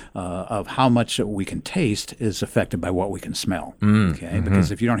example of how much we can taste is affected by what we can smell.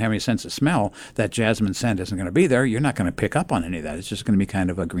 Because if you don't have any sense of smell, that jasmine scent isn't going to be there. You're not going to pick up on any of that. It's just going to be kind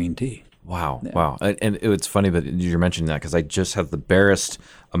of a green tea. Wow. Yeah. Wow. And it's funny that you're mentioning that because I just have the barest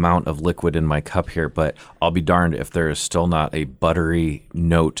amount of liquid in my cup here, but I'll be darned if there is still not a buttery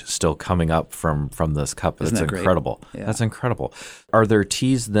note still coming up from this cup. Isn't that incredible. Yeah. That's incredible. Are there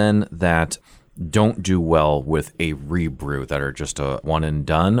teas then that don't do well with a rebrew, that are just a one and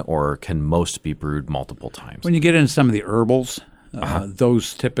done, or can most be brewed multiple times? When you get into some of the herbals,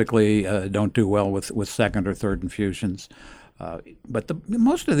 those typically don't do well with second or third infusions. But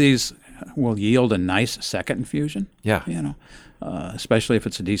most of these will yield a nice second infusion. Yeah. Especially if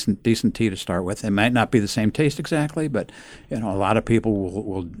it's a decent tea to start with. It might not be the same taste exactly, but a lot of people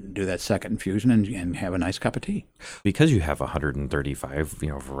will do that second infusion and have a nice cup of tea. Because you have 135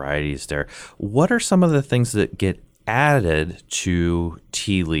 varieties there, what are some of the things that get added to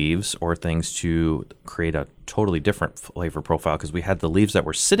tea leaves or things to create a totally different flavor profile because we had the leaves that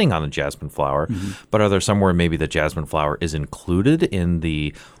were sitting on the jasmine flower, but are there somewhere maybe the jasmine flower is included in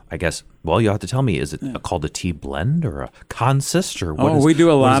the, I guess, well, you have to tell me, is it called a tea blend or a consist or what? We do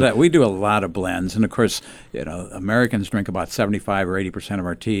a lot of blends, and of course, Americans drink about 75 or 80% of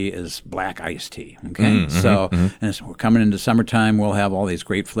our tea is black iced tea. Okay, and as we're coming into summertime, we'll have all these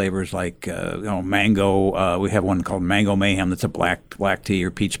great flavors like mango. We have one called Mango Mayhem that's a black tea,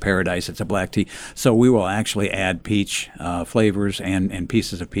 or Peach Paradise. It's a black tea. So we will actually add peach flavors and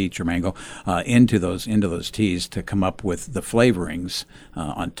pieces of peach or mango into those teas to come up with the flavorings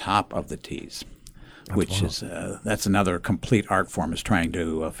on top of the teas, which is that's another complete art form, is trying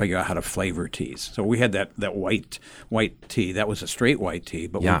to figure out how to flavor teas. So we had that white tea. That was a straight white tea,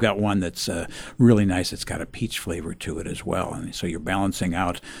 but we've got one that's really nice. It's got a peach flavor to it as well. And so you're balancing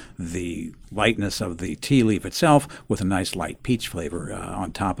out the lightness of the tea leaf itself with a nice light peach flavor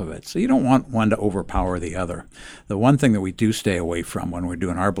on top of it. So you don't want one to overpower the other. The one thing that we do stay away from when we're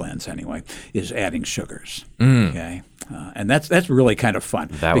doing our blends anyway is adding sugars. Okay. And that's really kind of fun.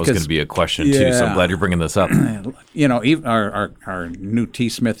 That was going to be a question too, so I'm glad you're bringing this up. Even our new tea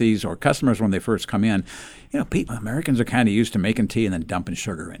smithies or customers when they first come in, Americans are kind of used to making tea and then dumping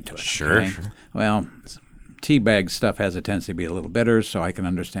sugar into it. Sure. Well, tea bag stuff has a tendency to be a little bitter, so I can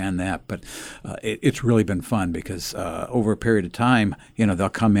understand that. But it's really been fun because over a period of time, they'll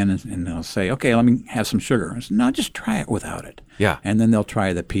come in and they'll say, okay, let me have some sugar. I say, no, just try it without it. Yeah. And then they'll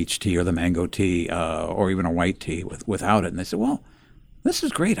try the peach tea or the mango tea or even a white tea without it. And they say, well, this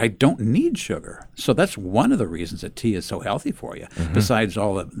is great. I don't need sugar. So that's one of the reasons that tea is so healthy for you. Besides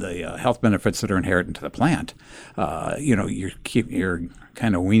all the health benefits that are inherent to the plant, you're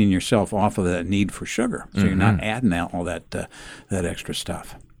kind of weaning yourself off of the need for sugar. So you're not adding out all that extra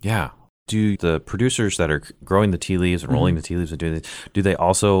stuff. Yeah. Do the producers that are growing the tea leaves and rolling the tea leaves and doing this, do they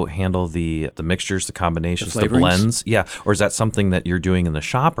also handle the mixtures, the combinations, the blends? Yeah. Or is that something that you're doing in the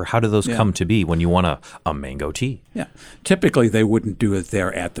shop, or how do those come to be when you want a mango tea? Yeah. Typically, they wouldn't do it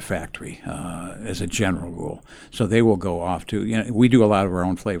there at the factory as a general rule. So they will go off to, we do a lot of our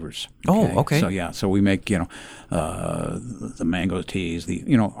own flavors. Okay? Oh, okay. So we make, the mango teas.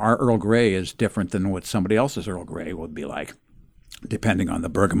 Our Earl Grey is different than what somebody else's Earl Grey would be like, depending on the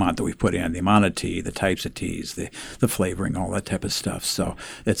bergamot that we put in, the amount of tea, the types of teas, the flavoring, all that type of stuff. So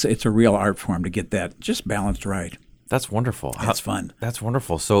it's a real art form to get that just balanced right. That's wonderful. That's fun. That's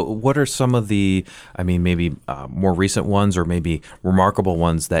wonderful. So what are some of the, maybe more recent ones or maybe remarkable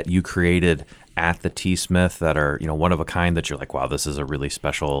ones that you created at the Tea Smith that are, one of a kind that you're like, wow, this is a really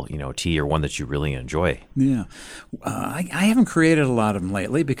special, tea, or one that you really enjoy? Yeah. I haven't created a lot of them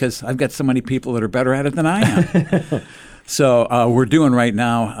lately because I've got so many people that are better at it than I am. So we're doing right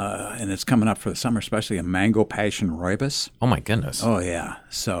now, and it's coming up for the summer, especially a mango passion rooibos. Oh, my goodness. Oh, yeah.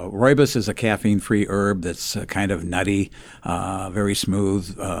 So rooibos is a caffeine-free herb that's kind of nutty, very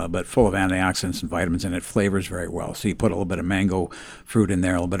smooth, but full of antioxidants and vitamins, and it flavors very well. So you put a little bit of mango fruit in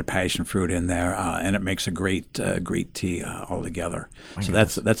there, a little bit of passion fruit in there, and it makes a great tea altogether. So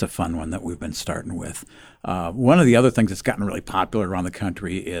that's a fun one that we've been starting with. One of the other things that's gotten really popular around the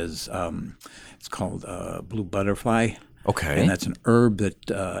country is it's called blue butterfly. Okay. And that's an herb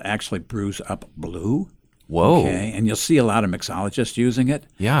that actually brews up blue. Whoa. Okay. And you'll see a lot of mixologists using it.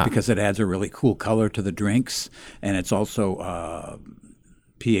 Yeah. Because it adds a really cool color to the drinks. And it's also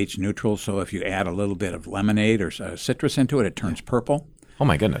pH neutral. So if you add a little bit of lemonade or citrus into it, it turns purple. Oh,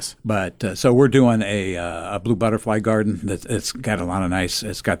 my goodness. But so we're doing a blue butterfly garden. It's got a lot of nice,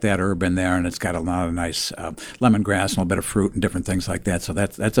 it's got that herb in there, and it's got a lot of nice lemongrass and a little bit of fruit and different things like that. So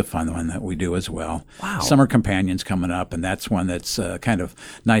that's a fun one that we do as well. Wow. Summer Companion's coming up, and that's one that's kind of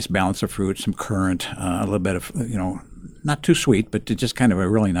nice balance of fruit, some currant, a little bit of, not too sweet, but just kind of a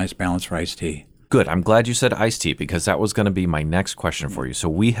really nice balance for iced tea. Good. I'm glad you said iced tea because that was going to be my next question for you. So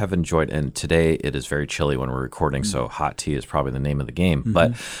we have enjoyed, and today it is very chilly when we're recording, so hot tea is probably the name of the game.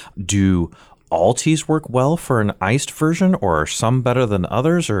 But do all teas work well for an iced version, or are some better than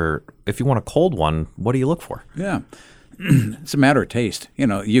others? Or if you want a cold one, what do you look for? Yeah. It's a matter of taste.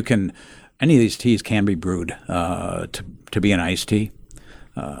 Any of these teas can be brewed to be an iced tea.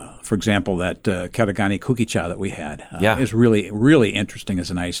 For example, that Katagani cookie cha that we had is really, really interesting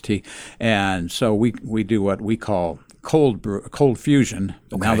as an iced tea. And so we do what we call cold brew, cold fusion.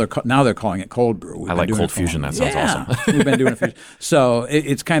 Okay. Now they're calling it cold brew. I like cold fusion. That sounds awesome. We've been doing it. So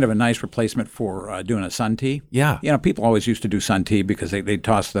it's kind of a nice replacement for doing a sun tea. Yeah. People always used to do sun tea because they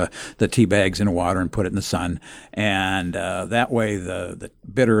toss the tea bags in water and put it in the sun, and that way the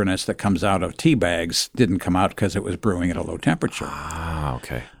bitterness that comes out of tea bags didn't come out because it was brewing at a low temperature. Ah,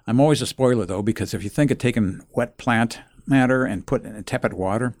 okay. I'm always a spoiler though, because if you think of taking wet plant matter and put it in tepid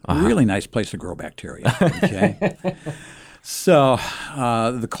water. Really nice place to grow bacteria. Okay. So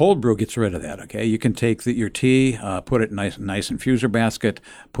the cold brew gets rid of that. Okay, you can take your tea, put it in nice infuser basket,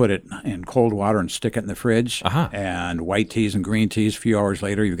 put it in cold water, and stick it in the fridge. And white teas and green teas. A few hours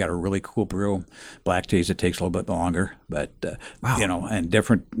later, you've got a really cool brew. Black teas, it takes a little bit longer, but and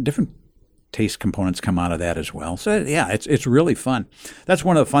different taste components come out of that as well. So yeah, it's really fun. That's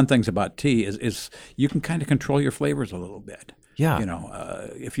one of the fun things about tea is you can kind of control your flavors a little bit. Yeah.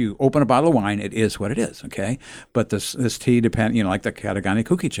 If you open a bottle of wine, it is what it is, okay? But this tea like the Katagani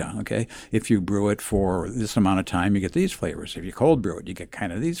Kukicha, okay? If you brew it for this amount of time, you get these flavors. If you cold brew it, you get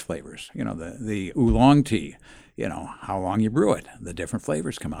kind of these flavors. The oolong tea, how long you brew it, the different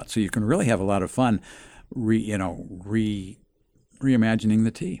flavors come out. So you can really have a lot of fun reimagining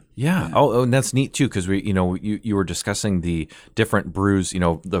the tea. Yeah. Oh, and that's neat too, because you were discussing the different brews,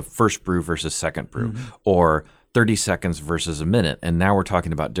 the first brew versus second brew, or 30 seconds versus a minute. And now we're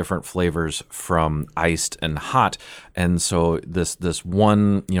talking about different flavors from iced and hot. And so this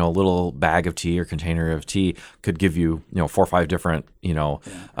one, little bag of tea or container of tea could give you, 4 or 5 different,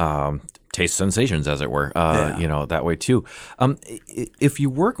 taste sensations, as it were, that way too. If you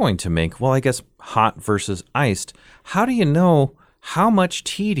were going to make, well, I guess hot versus iced, how do you know how much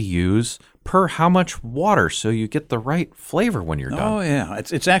tea to use per how much water so you get the right flavor when you're done? Oh, yeah.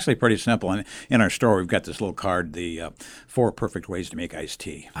 It's actually pretty simple. And in our store, we've got this little card, the 4 perfect ways to make iced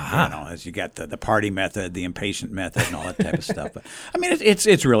tea. As you got the party method, the impatient method, and all that type of stuff. But I mean,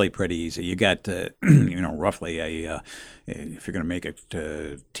 it's really pretty easy. You got, roughly if you're going to make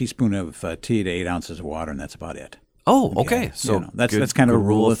a teaspoon of tea to 8 ounces of water, and that's about it. Oh, okay. So that's kind of a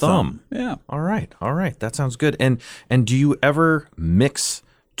rule of thumb. Yeah. All right. That sounds good. And do you ever mix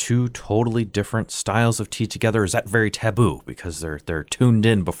 2 totally different styles of tea together? Is that very taboo because they're tuned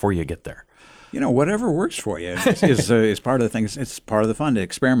in before you get there? Whatever works for you is part of the things. It's part of the fun to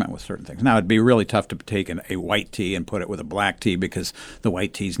experiment with certain things. Now, it'd be really tough to take a white tea and put it with a black tea because the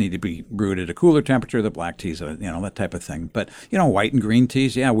white teas need to be brewed at a cooler temperature. The black teas, that type of thing. But, white and green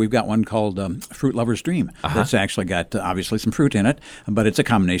teas, yeah, we've got one called Fruit Lover's Dream. That's actually got obviously some fruit in it, but it's a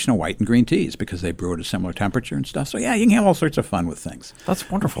combination of white and green teas because they brew at a similar temperature and stuff. So, yeah, you can have all sorts of fun with things.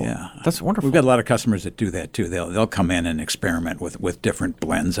 That's wonderful. Yeah. That's wonderful. We've got a lot of customers that do that, too. They'll come in and experiment with different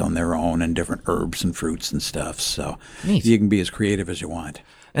blends on their own and different herbs and fruits and stuff. So neat. You can be as creative as you want.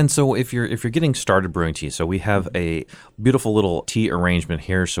 And so if you're getting started brewing tea, so we have a beautiful little tea arrangement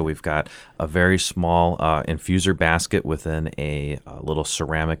here. So we've got a very small infuser basket within a little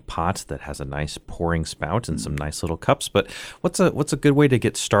ceramic pot that has a nice pouring spout and some nice little cups. But what's a good way to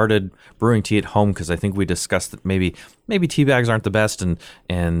get started brewing tea at home? Because I think we discussed that maybe tea bags aren't the best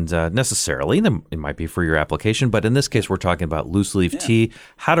and necessarily. It might be for your application, but in this case we're talking about loose leaf tea.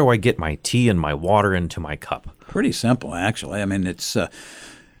 How do I get my tea and my water into my cup? Pretty simple, actually. I mean, it's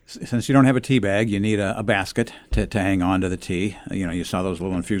since you don't have a tea bag, you need a basket to hang on to the tea. You saw those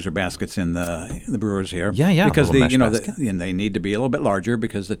little infuser baskets in the brewers here. Yeah. Because they need to be a little bit larger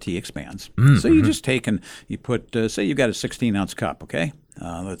because the tea expands. So you just take and you put, say you've got a 16-ounce cup, okay?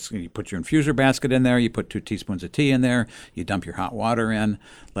 You put your infuser basket in there. You put 2 teaspoons of tea in there. You dump your hot water in.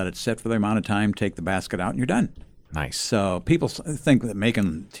 Let it sit for the amount of time. Take the basket out, and you're done. Nice. So people think that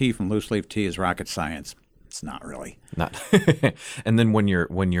making tea from loose leaf tea is rocket science. It's not really. Not. And then when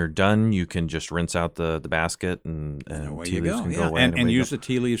you're done, you can just rinse out the basket and away tea you leaves go. can Yeah. go away. And use the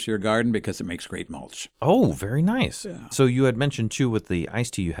tea leaves for your garden because it makes great mulch. Oh, very nice. Yeah. So you had mentioned too with the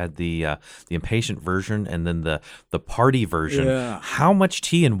iced tea, you had the impatient version and then the party version. Yeah. How much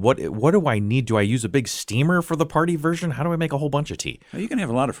tea and what do I need? Do I use a big steamer for the party version? How do I make a whole bunch of tea? Well, you can have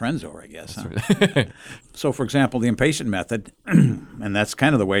a lot of friends over, I guess. Huh? So, for example, the impatient method, and that's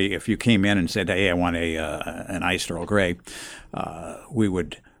kind of the way if you came in and said, "Hey, I want an iced Earl Grey," we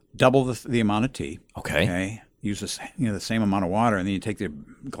would double the amount of tea. Okay. Use the same amount of water, and then you take the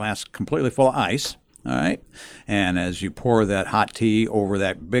glass completely full of ice. All right. And as you pour that hot tea over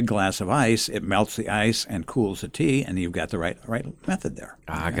that big glass of ice, it melts the ice and cools the tea, and you've got the right method there.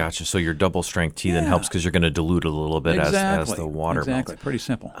 Okay. Gotcha. So your double strength tea then helps because you're going to dilute a little bit as the water melts. Exactly. Pretty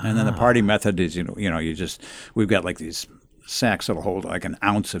simple. And then the party method is, we've got like these sacks that'll hold like an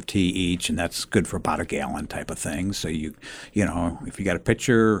ounce of tea each, and that's good for about a gallon type of thing. So if you got a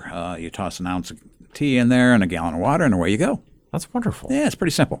pitcher, you toss an ounce of tea in there and a gallon of water, and away you go. That's wonderful. Yeah, it's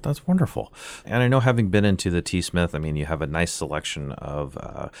pretty simple. That's wonderful. And I know having been into the Teasmith, I mean, you have a nice selection of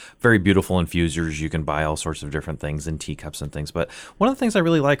very beautiful infusers. You can buy all sorts of different things in teacups and things. But one of the things I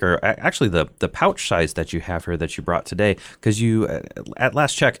really like are actually the pouch size that you have here that you brought today, because you, at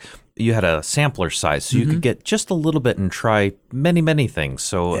last check, you had a sampler size, so you could get just a little bit and try many things.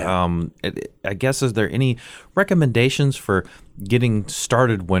 So I guess, is there any recommendations for getting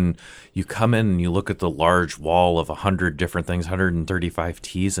started when you come in and you look at the large wall of 100 different things, 135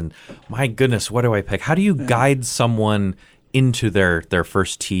 teas, and my goodness, what do I pick? How do you guide someone into their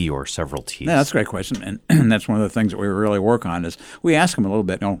first tea or several teas? Yeah, that's a great question, and that's one of the things that we really work on is we ask them a little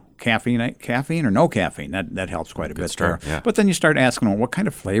bit, caffeine or no caffeine. That helps quite a bit start, there. yeah. But then you start asking them, what kind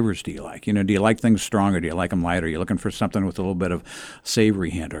of flavors do you like? Do you like things strong or do you like them light? Are you looking for something with a little bit of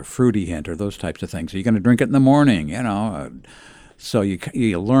savory hint or fruity hint or those types of things? Are you going to drink it in the morning? So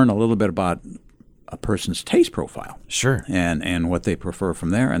you learn a little bit about a person's taste profile. Sure. And what they prefer from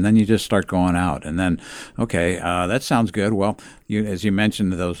there. And then you just start going out. And then, that sounds good. Well, as you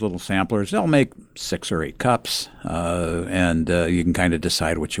mentioned, those little samplers, they'll make 6 or 8 cups. And you can kind of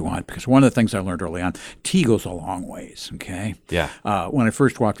decide what you want. Because one of the things I learned early on, tea goes a long ways, okay? Yeah. When I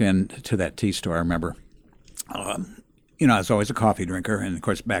first walked into that tea store, I remember I was always a coffee drinker, and of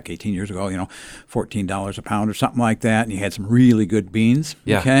course, back 18 years ago, $14 a pound or something like that, and you had some really good beans.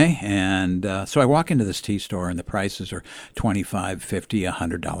 Yeah. Okay, and so I walk into this tea store, and the prices are $25, $50,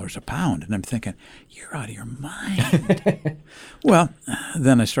 $100 a pound, and I'm thinking, you're out of your mind. Well,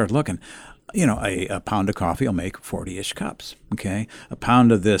 then I started looking. A pound of coffee will make 40-ish cups. Okay, a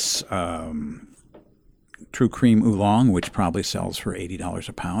pound of this True Cream Oolong, which probably sells for $80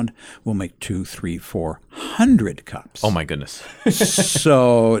 a pound, will make 200, 300, 400 cups. Oh my goodness.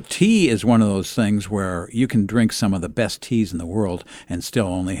 So tea is one of those things where you can drink some of the best teas in the world and still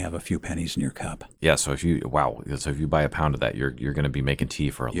only have a few pennies in your cup. Yeah. So if you buy a pound of that, you're going to be making tea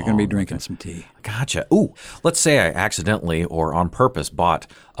for You're going to be drinking some tea. Gotcha. Ooh, let's say I accidentally or on purpose bought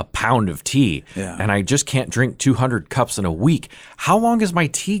a pound of tea, and I just can't drink 200 cups in a week. How long is my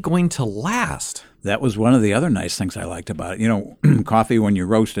tea going to last? That was one of the other nice things I liked about it. Coffee, when you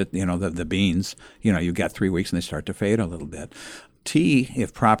roast it, the beans, you've got 3 weeks and they start to fade a little bit. Tea,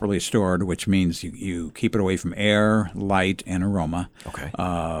 if properly stored, which means you keep it away from air, light, and aroma. Okay.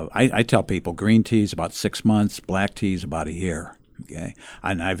 I tell people green tea is about 6 months, black tea is about a year. Okay.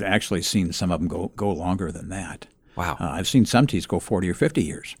 And I've actually seen some of them go longer than that. Wow. I've seen some teas go 40 or 50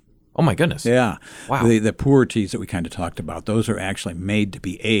 years. Oh, my goodness. Yeah. Wow. The puer teas that we kind of talked about, those are actually made to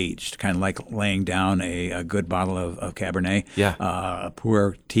be aged, kind of like laying down a good bottle of Cabernet. Yeah. A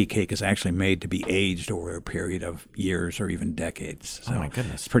puer tea cake is actually made to be aged over a period of years or even decades. So oh, my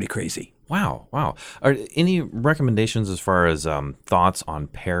goodness. It's pretty crazy. Wow. Are any recommendations as far as thoughts on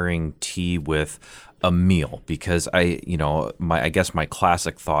pairing tea with a meal? Because I guess my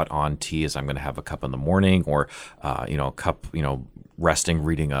classic thought on tea is I'm going to have a cup in the morning or, a cup, resting,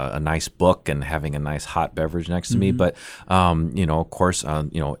 reading a nice book and having a nice hot beverage next to me. But, of course,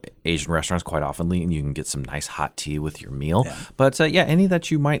 Asian restaurants quite often you can get some nice hot tea with your meal. Yeah. But, any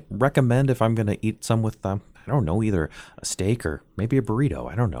that you might recommend if I'm going to eat some with I don't know, either a steak or maybe a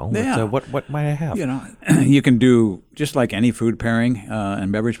burrito. I don't know. Yeah. What might I have? You can do just like any food pairing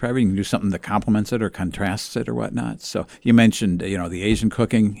and beverage pairing. You can do something that complements it or contrasts it or whatnot. So you mentioned, the Asian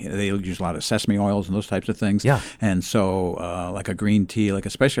cooking. They use a lot of sesame oils and those types of things. Yeah. And so like a green tea,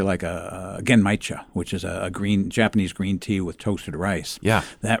 especially like a genmaicha, which is a Japanese green tea with toasted rice. Yeah.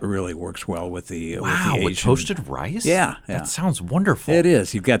 That really works well with the Wow, with toasted rice? Yeah. That sounds wonderful. It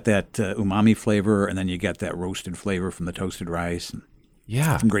is. You've got that umami flavor, and then you get that roasted flavor from the toasted rice. And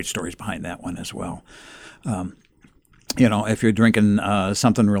yeah. some great stories behind that one as well. If you're drinking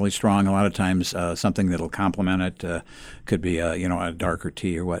something really strong, a lot of times something that'll complement it could be a darker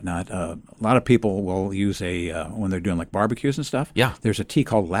tea or whatnot. A lot of people will use when they're doing like barbecues and stuff. Yeah. There's a tea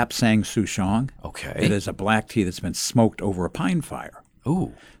called Lapsang Souchong. Okay. It is a black tea that's been smoked over a pine fire.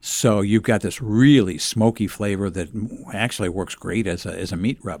 Ooh. So you've got this really smoky flavor that actually works great as a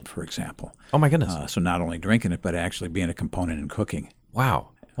meat rub, for example. Oh my goodness. So not only drinking it, but actually being a component in cooking. Wow.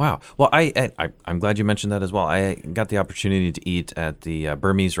 Well, I'm glad you mentioned that as well. I got the opportunity to eat at the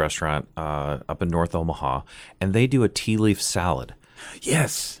Burmese restaurant up in North Omaha, and they do a tea leaf salad.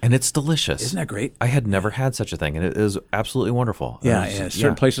 Yes. And it's delicious. Isn't that great? I had never had such a thing, and it is absolutely wonderful.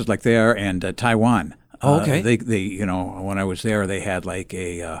 Certain places like there and Taiwan. Oh, okay. They when I was there, they had like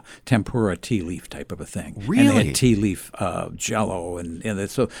a tempura tea leaf type of a thing. Really? And they had tea leaf jello, and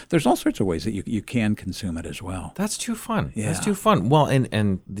so there's all sorts of ways that you can consume it as well. That's too fun. Yeah. That's too fun. Well,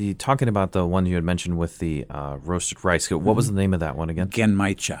 and the talking about the one you had mentioned with the roasted rice. What was the name of that one again?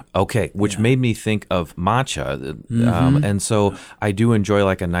 Genmaicha. Okay, which made me think of matcha, and so I do enjoy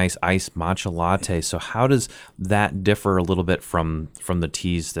like a nice iced matcha latte. So how does that differ a little bit from the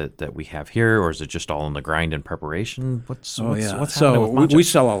teas that we have here, or is it just all in the grind and preparation? What's happening So with matcha? we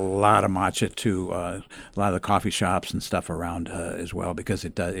sell a lot of matcha to a lot of the coffee shops and stuff around as well because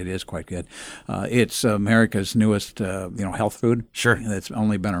it is quite good. It's America's newest health food. Sure. It's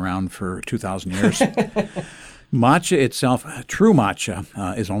only been around for 2,000 years. Matcha itself, true matcha,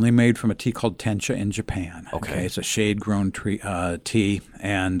 is only made from a tea called tencha in Japan. Okay. It's a shade-grown tea,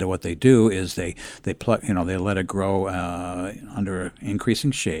 and what they do is they pluck, they let it grow under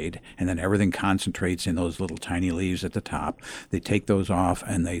increasing shade, and then everything concentrates in those little tiny leaves at the top. They take those off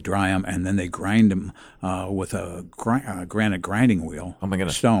and they dry them, and then they grind them with a granite grinding wheel. Oh my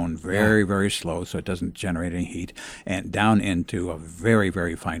goodness! Stone, very slow, so it doesn't generate any heat, and down into a very,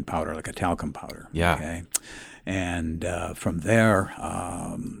 very fine powder, like a talcum powder. Yeah. Okay. And from there,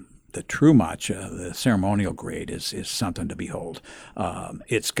 the true matcha, the ceremonial grade, is something to behold.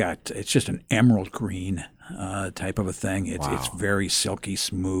 It's just an emerald green type of a thing. It's very silky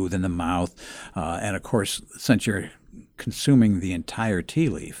smooth in the mouth, and of course, since you're consuming the entire tea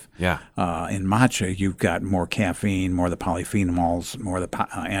leaf. Yeah. In matcha, you've got more caffeine, more of the polyphenols, more of the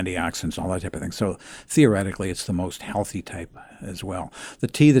antioxidants, all that type of thing. So theoretically, it's the most healthy type as well. The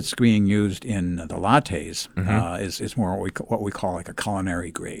tea that's being used in the lattes is more what we call like a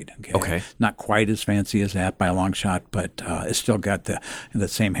culinary grade. Okay. Not quite as fancy as that by a long shot, but it's still got the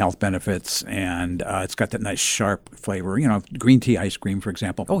same health benefits, and it's got that nice sharp flavor. Green tea ice cream, for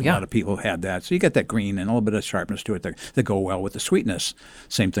example. Oh, yeah. A lot of people have had that. So you get that green and a little bit of sharpness to it that go well with the sweetness.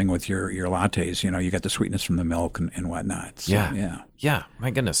 Same thing with your lattes. You get the sweetness from the milk and whatnot. So, yeah. Yeah, my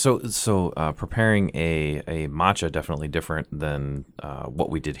goodness. So preparing a matcha definitely different than what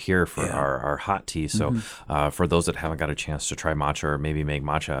we did here for our hot tea. So for those that haven't got a chance to try matcha or maybe make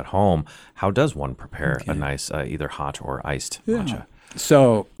matcha at home, how does one prepare a nice either hot or iced matcha?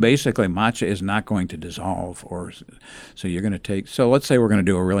 So basically, matcha is not going to dissolve, so you're going to take. So let's say we're going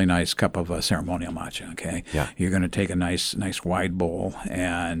to do a really nice cup of ceremonial matcha. Okay, Yeah. You're going to take a nice wide bowl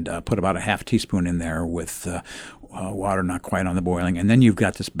and put about a half teaspoon in there with water not quite on the boiling, and then you've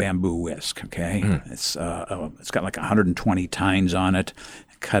got this bamboo whisk. Okay, it's got like 120 tines on it,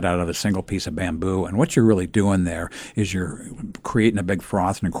 cut out of a single piece of bamboo. And what you're really doing there is you're creating a big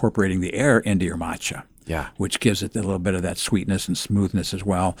froth and incorporating the air into your matcha. Yeah. Which gives it a little bit of that sweetness and smoothness as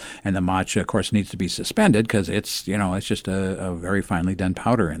well. And the matcha, of course, needs to be suspended because it's just a very finely done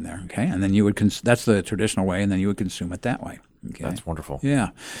powder in there. Okay, and then you would that's the traditional way, and then you would consume it that way. Okay. That's wonderful. Yeah,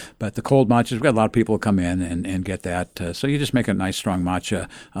 but the cold matcha, we've got a lot of people who come in and get that. So you just make a nice strong matcha,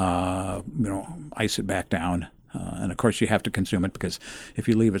 ice it back down. And of course, you have to consume it because if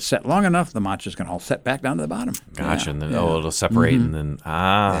you leave it set long enough, the matcha is going to all set back down to the bottom. Gotcha. And then it'll separate, and then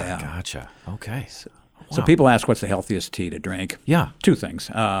gotcha. Okay. So people ask, what's the healthiest tea to drink? Yeah. Two things.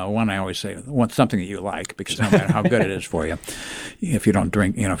 One, I always say, want something that you like, because no matter how good it is for you, if you don't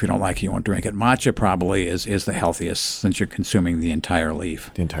drink, if you don't like it, you won't drink it. Matcha probably is the healthiest since you're consuming the entire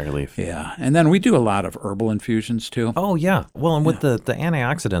leaf. The entire leaf. Yeah. And then we do a lot of herbal infusions too. Oh, yeah. Well, and with the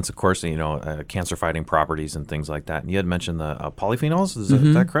antioxidants, of course, cancer-fighting properties and things like that. And you had mentioned the polyphenols. Is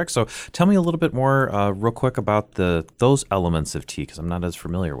that correct? So tell me a little bit more real quick about those elements of tea, because I'm not as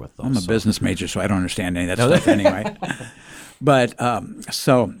familiar with those. I'm a business major, so I don't understand any of that stuff anyway. But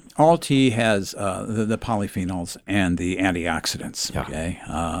so all tea has the polyphenols and the antioxidants. Yeah. Okay,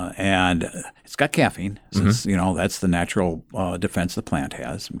 and it's got caffeine, since that's the natural defense the plant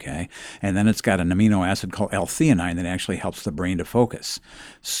has. Okay, and then it's got an amino acid called L-theanine that actually helps the brain to focus.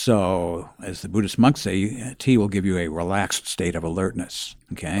 So, as the Buddhist monks say, tea will give you a relaxed state of alertness.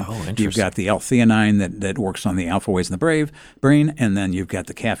 Okay, Oh, interesting. You've got the L-theanine that works on the alpha waves in the brain, and then you've got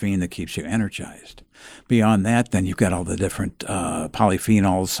the caffeine that keeps you energized. Beyond that, then you've got all the different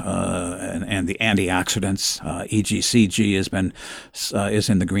polyphenols and the antioxidants. EGCG is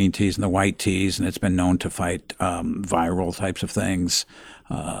in the green teas and the white teas, and it's been known to fight viral types of things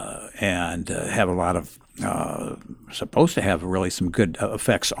and have a lot of supposed to have really some good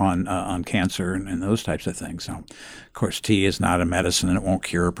effects on cancer and those types of things. So, of course, tea is not a medicine and it won't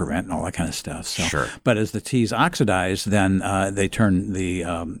cure or prevent and all that kind of stuff. So, Sure. But as the teas oxidize, then they turn the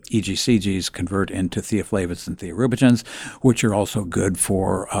EGCGs convert into theaflavins and theorubigens, which are also good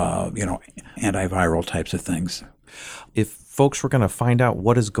for antiviral types of things. If folks were going to find out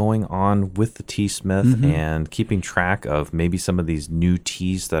what is going on with the Tea Smith and keeping track of maybe some of these new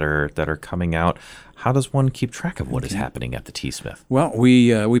teas that are coming out, how does one keep track of what is happening at the Tea Smith? Well,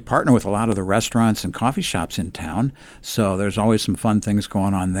 we partner with a lot of the restaurants and coffee shops in town, so there's always some fun things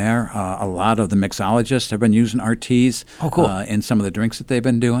going on there. A lot of the mixologists have been using our teas in some of the drinks that they've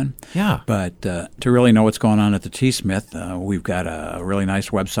been doing. Yeah. But to really know what's going on at the Tea Smith, we've got a really nice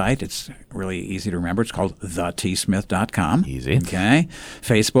website. It's really easy to remember. It's called theteasmith.com. Instagram. Easy. Okay.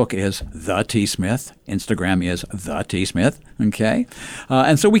 Facebook is The T Smith. Instagram is The T Smith. Okay.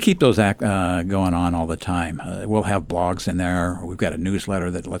 And so we keep those going on all the time. We'll have blogs in there. We've got a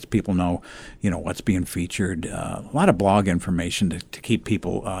newsletter that lets people know, what's being featured. A lot of blog information to keep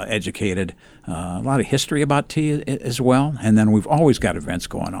people educated. A lot of history about tea as well. And then we've always got events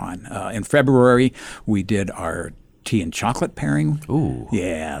going on. In February, we did our tea and chocolate pairing. Ooh,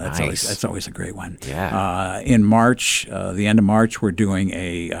 yeah, that's nice. always a great one. Yeah. In March, the end of March, we're doing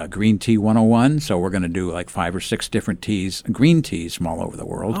a green tea 101. So we're going to do like 5 or 6 different teas, green teas from all over the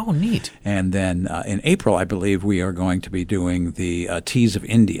world. Oh, neat. And then in April, I believe we are going to be doing the teas of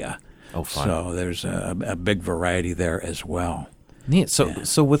India. Oh, fun. So there's a big variety there as well. Neat.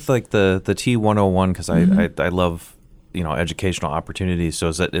 So with like the tea 101, because I love educational opportunities. So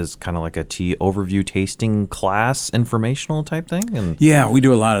is kind of like a tea overview tasting class informational type thing? And yeah, we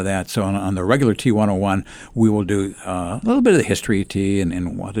do a lot of that. So on the regular tea 101, we will do a little bit of the history of tea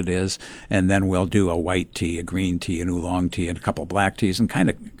and what it is, and then we'll do a white tea, a green tea, an oolong tea, and a couple of black teas, and kind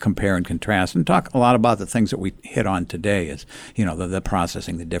of compare and contrast and talk a lot about the things that we hit on today is, the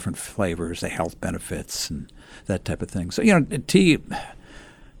processing, the different flavors, the health benefits, and that type of thing. So, tea,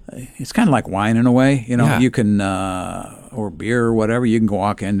 it's kind of like wine in a way. You can, or beer or whatever, you can go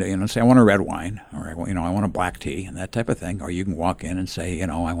walk in and say, I want a red wine, or, I want a black tea, and that type of thing. Or you can walk in and say,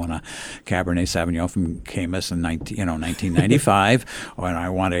 I want a Cabernet Sauvignon from Camus in 1995, or I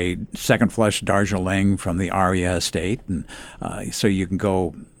want a second flush Darjeeling from the Aria estate. And so you can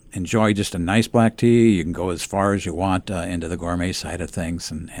go enjoy just a nice black tea. You can go as far as you want into the gourmet side of things,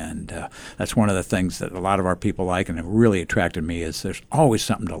 and that's one of the things that a lot of our people like, and it really attracted me is there's always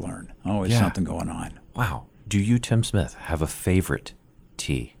something to learn, always something going on. Wow. Do you, Tim Smith, have a favorite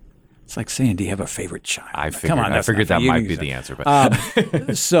tea? It's like saying, do you have a favorite child? I figured that might be the answer.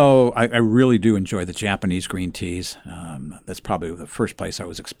 But so I really do enjoy the Japanese green teas. That's probably the first place I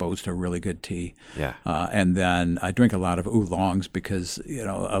was exposed to really good tea. Yeah. And then I drink a lot of oolongs because,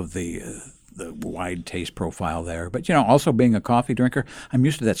 of the wide taste profile there. But, also being a coffee drinker, I'm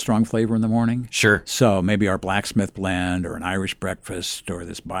used to that strong flavor in the morning. Sure. So maybe our blacksmith blend or an Irish breakfast or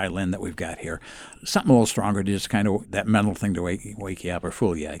this Bylin that we've got here, something a little stronger to just kind of that mental thing to wake you up or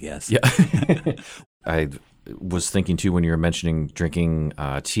fool you, I guess. Yeah. I was thinking, too, when you were mentioning drinking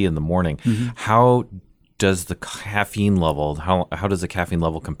tea in the morning, how does the caffeine level, how does the caffeine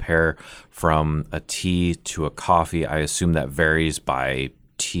level compare from a tea to a coffee? I assume that varies by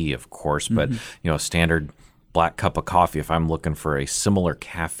tea, of course, but a standard black cup of coffee, if I'm looking for a similar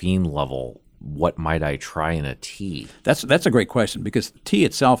caffeine level, what might I try in a tea? That's a great question, because tea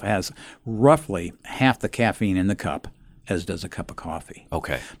itself has roughly half the caffeine in the cup as does a cup of coffee.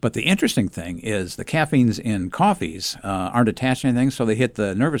 Okay. But the interesting thing is the caffeines in coffees aren't attached to anything, so they hit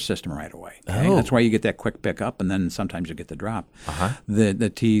the nervous system right away. Okay? Oh. That's why you get that quick pickup, and then sometimes you get the drop.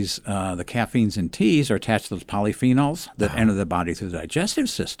 The teas, the caffeines in teas are attached to those polyphenols that enter the body through the digestive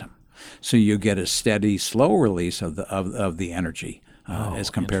system. So you get a steady, slow release of the energy as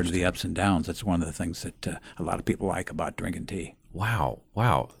compared to the ups and downs. That's one of the things that a lot of people like about drinking tea. Wow.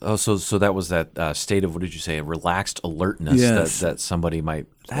 Oh, so that was that state of, what did you say, a relaxed alertness that somebody might.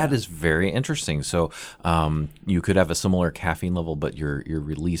 That is very interesting. So you could have a similar caffeine level, but your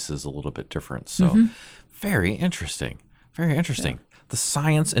release is a little bit different. So very interesting. Very interesting. Yeah. The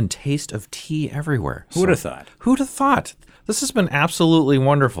science and taste of tea everywhere. Who would have thought? Who'd have thought? This has been absolutely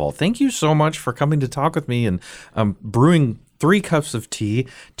wonderful. Thank you so much for coming to talk with me and brewing 3 cups of tea,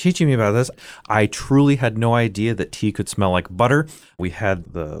 teaching me about this. I truly had no idea that tea could smell like butter. We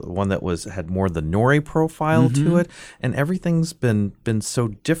had the one that had more the nori profile to it, and everything's been so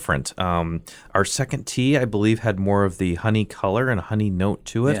different. Our second tea, I believe, had more of the honey color and a honey note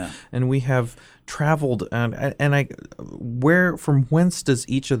to it, and we have traveled from whence does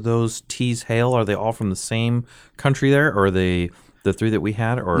each of those teas hail? Are they all from the same country there, or are they the 3 that we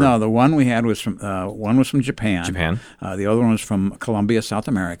had? Or no, the one we had was from Japan. The other one was from Colombia, South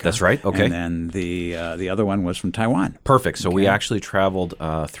America. That's right. Okay. And then the other one was from Taiwan. Perfect. So we actually traveled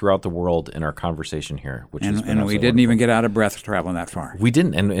throughout the world in our conversation here, which is and we didn't even get out of breath traveling that far. We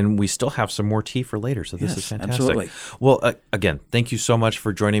didn't, and we still have some more tea for later. So this is fantastic. Absolutely. Well, again, thank you so much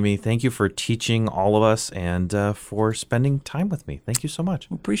for joining me. Thank you for teaching all of us and for spending time with me. Thank you so much.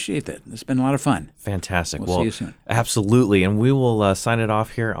 We appreciate that. It's been a lot of fun. Fantastic. We'll see you soon. Absolutely, and we will sign it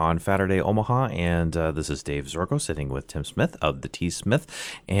off here on Saturday Omaha, and this is Dave Zorko sitting with Tim Smith of the Tea Smith,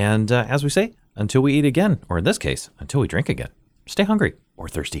 and as we say, until we eat again, or in this case, until we drink again, stay hungry or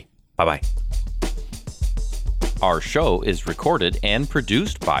thirsty. Bye-bye. Our show is recorded and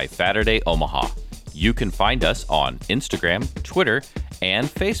produced by Saturday Omaha. You can find us on Instagram, Twitter, and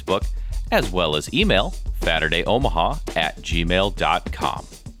Facebook as well as email SaturdayOmaha@gmail.com.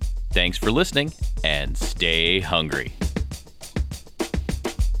 Thanks for listening, and stay hungry.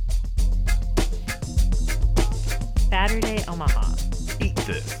 Saturday Omaha. Eat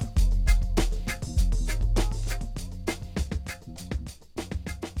this.